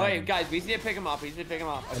 big Oh, dragon. wait, guys, we need to pick him up. We need to pick him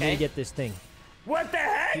up. I'm Okay. gonna get this thing. What the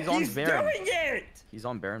heck? He's on Baron. doing it. He's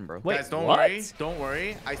on Baron, bro. Wait, Guys, don't what? worry. Don't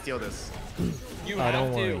worry. I steal this. You Oh, have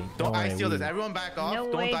don't to. worry. Don't Don't I worry, steal we- this. Everyone back off. No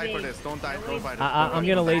Don't way, die for Dave. this. Don't die. No Don't way. fight it. I'm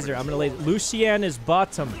gonna laser. I'm gonna laser. Lucian is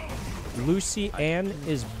bottom. Lucian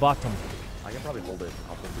is bottom. I can probably hold it.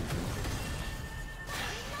 I'll hold it.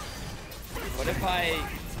 What if I?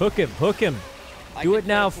 Hook him. Hook him. I Do can it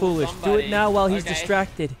now, try to fool foolish. Do somebody. it now while he's Okay.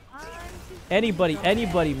 distracted. Anybody,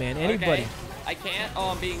 man. Anybody. Okay. I can't. Oh,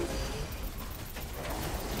 I'm being.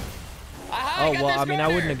 Aha, Oh got well, this I mean, I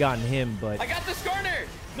corner. wouldn't have gotten him, but I got this corner.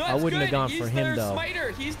 No, I that's wouldn't have good. gone He's for him, their though.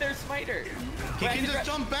 Smiter. He's their smiter. He Ready, can just ready.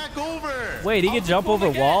 jump back over. wait, he I'll could jump fool over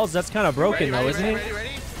again. walls. That's kind of broken, Ready, though, ready, isn't ready, it? ready,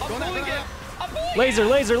 ready? I'm Go now, pulling go it. now. I'm pulling Laser, it.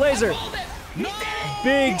 laser, laser. I pulled it. No!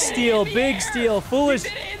 Big He did it steal, in the big air. steal. Foolish, He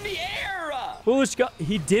did it in the air. foolish.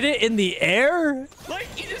 He did it in the air, Like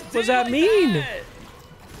he just What did does it that like mean? that.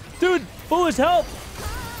 dude. Foolish, help!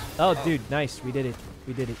 Oh, dude, nice. We did it.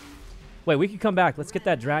 We did it. Wait, we could come back. Let's get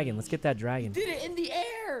that dragon. Let's get that dragon. Did it in the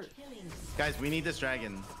air. Guys, we need this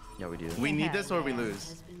dragon. Yeah, we do. We need this or we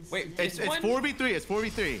lose. Wait, It's this one? 4v3. It's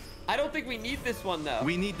 4v3. I don't think we need this one though.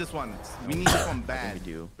 We need this one. We need this one We bad.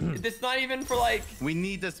 do. It's not even for like. We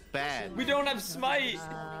need this bad. We don't have smite.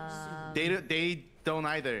 They don't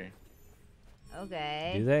either.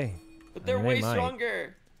 Okay. Do they? But they're I mean, they way might.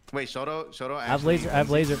 stronger. Wait, Shoto actually. I have laser. I have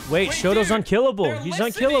laser. Wait, Wait, Shoto's dude, unkillable. they're He's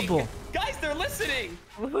listening. unkillable. Guys, they're listening.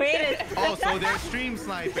 Wait a Oh, so they're stream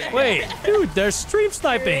sniping. Wait, dude, they're stream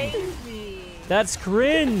sniping. crazy. That's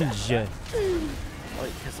cringe. Wait,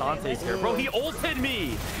 Cassante's here. Bro, he ulted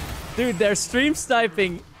me! Dude, they're stream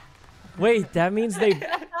sniping. Wait, that means they...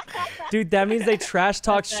 Dude, that means they trash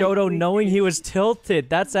talk Shoto knowing he was tilted.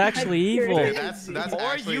 That's actually evil. Dude, that's Or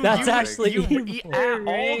actually you, That's you, actually you, evil. you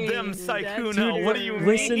all them, Sykkuno. What do you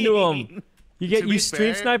Listen mean? to him. You get To you be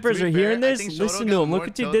stream fair- snipers to are be hearing fair, I this. think Shoto Listen got to him. more Look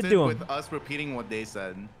what you did tilted to him. With us repeating what they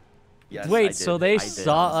said. Yes, I Wait, did. so they I did,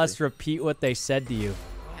 saw us honestly. repeat what they said to you.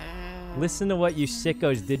 Listen to what you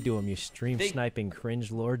sickos did to him, you stream They- sniping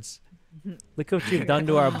cringe lords. Look what you've done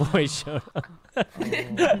to our boy Shoto.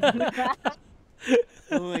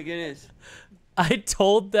 Oh my goodness. I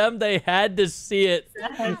told them they had to see it.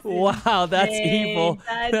 Wow, that's insane. evil.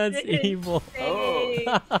 That's That's evil.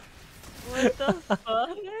 Oh. What the fuck?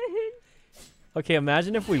 Okay,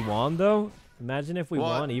 imagine if we won though. Imagine if we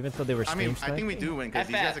Well, won, even though they were I stream mean, I think we sniping. do win because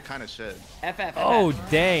these FF. guys are kind of shit. FF. Oh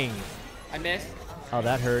dang! I missed. Oh,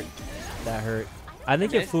 that hurt. That hurt. I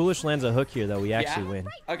think if missed. Foolish lands a hook here, though, we actually Yeah? win.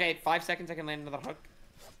 Okay, 5 seconds. I can land another hook.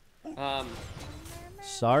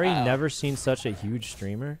 Sorry, Uh-oh. never seen such a huge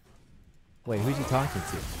streamer. Wait, who's he talking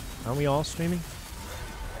to? Aren't we all streaming?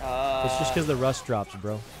 It's just because the rust drops,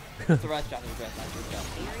 bro. It's the rest job. It's the rest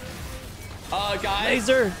job. Guys.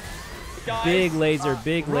 Laser! Guys. Big laser,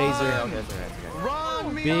 big laser. Okay, okay, okay, okay.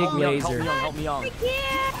 Run, me! Big Help me, laser. Help me, I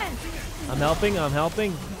can't. I'm helping. I'm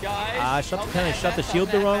helping. Guys, Kind of shut the shield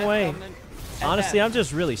the wrong way. Honestly, I'm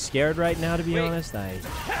just really scared right now, to be honest.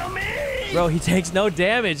 Help me! Bro, he takes no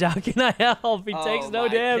damage. How can I help? He takes no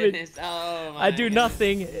damage. I do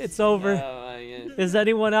nothing. It's over. Is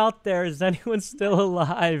anyone out there? Is anyone still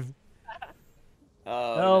alive?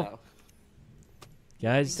 Oh, help. no.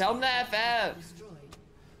 Guys. Tell him to FF.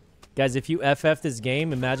 Guys, if you FF this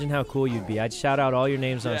game, imagine how cool you'd be. I'd shout out all your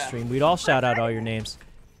names on stream. We'd all shout out all your names.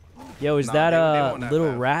 Yo, is that a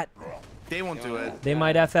little rat? They won't do it. They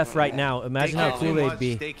might FF right now. Imagine how cool they'd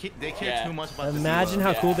be. They care too much about Imagine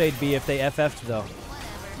how cool they'd be if they FF'd though.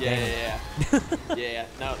 Yeah.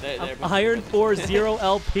 No, they're Iron 4-0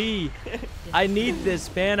 LP. I need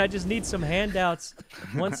this, man. I just need some handouts.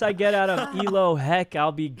 Once I get out of Elo, heck,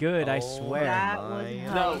 I'll be good. I swear.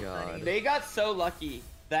 No, they got so lucky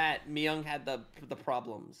that Miyoung had the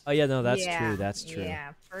problems. Oh yeah, no, that's true. That's true.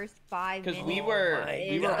 Yeah, first 5 minutes. Because we were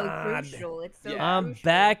so crucial. It's so I'm crucial.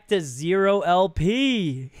 back to 0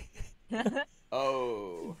 LP.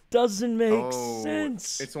 Oh. Doesn't make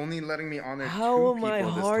sense. It's only letting me honor How two am I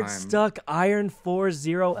people this hard time. stuck Iron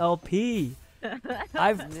 4-0 LP?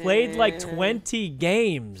 I've played like 20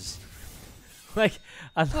 games. Like,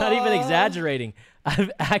 I'm not even exaggerating. I've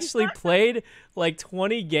actually played like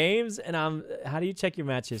 20 games, and how do you check your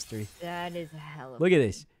match history? That is a hell of Look at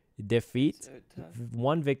this. Defeat,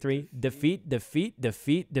 1 victory, defeat.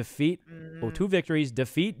 Oh, 2 victories,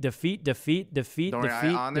 defeat. Don't worry,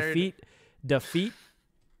 I honored- Defeat.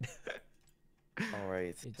 All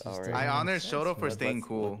right. I honor Shoto for staying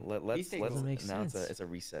cool. Let's makes announce sense. it's a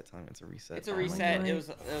reset time. It's a reset. It's a time. reset. It was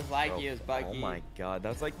laggy. It was buggy. Oh my god,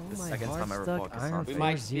 that's like the my second heart time I ever stuck fought Iron Kassan. We Four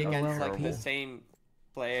might be zero against like LP. the same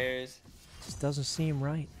players. Just doesn't seem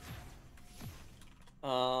right.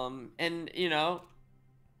 And you know,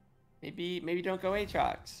 maybe don't go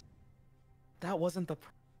Aatrox. That wasn't the.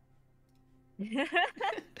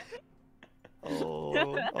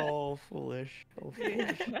 Oh, foolish. Oh,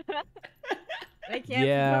 foolish. I can't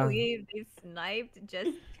Yeah. believe they sniped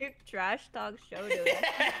just to trash talk Shoto.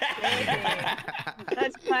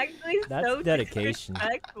 That's practically That's so dedication.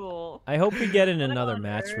 disrespectful. I hope we get in What another on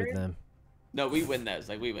match with earth? them. No, we win those.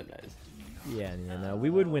 Like we win those. Yeah, no, we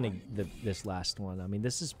would win this last one. I mean,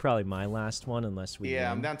 this is probably my last one unless we Yeah,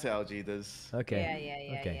 win. I'm down to LG this. Okay.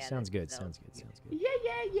 Yeah, Okay, yeah, sounds good. that's Sounds good. Yeah.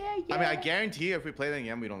 I mean, I guarantee you if we play them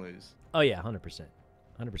again, we don't lose. Oh yeah, 100%.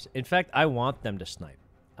 100%. In fact, I want them to snipe.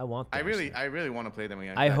 I want them I to really snipe. want to play them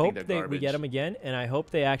again. I think hope they're we get them again, and I hope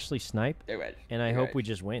they actually snipe, They're red. and I hope we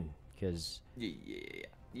just win, because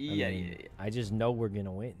Yeah. I just know we're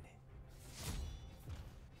gonna win.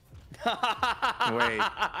 Wait.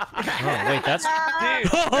 Oh wait, that's.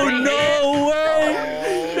 Oh no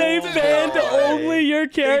way! They banned only your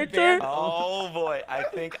character. Oh boy, I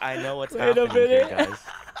think I know what's Wait a happening here, minute. guys.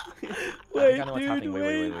 Wait, I know what's dude, happening.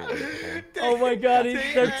 wait. Wait. Oh my God,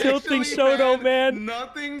 they're tilting Shoto, man.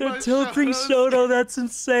 Nothing They're but tilting Shotos. Shoto. That's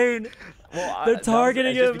insane. Well, They're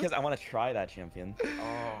targeting just him. because I want to try that champion.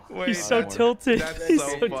 Wait, He's so that's- tilted. that's He's so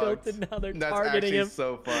so fucked. tilted now. They're That's targeting actually him.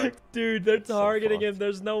 so fucked. Dude, they're so targeting him. fucked.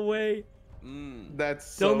 There's no way. That's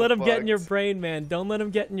so Don't let him get in your fucked. brain, man. Don't let him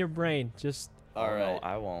get in your brain. Just. All No, right.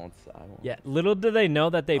 I won't. Yeah, little do they know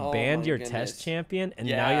that they Oh banned my your goodness. test champion, and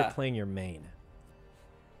now you're Yeah. playing your main.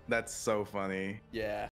 That's so funny. Yeah.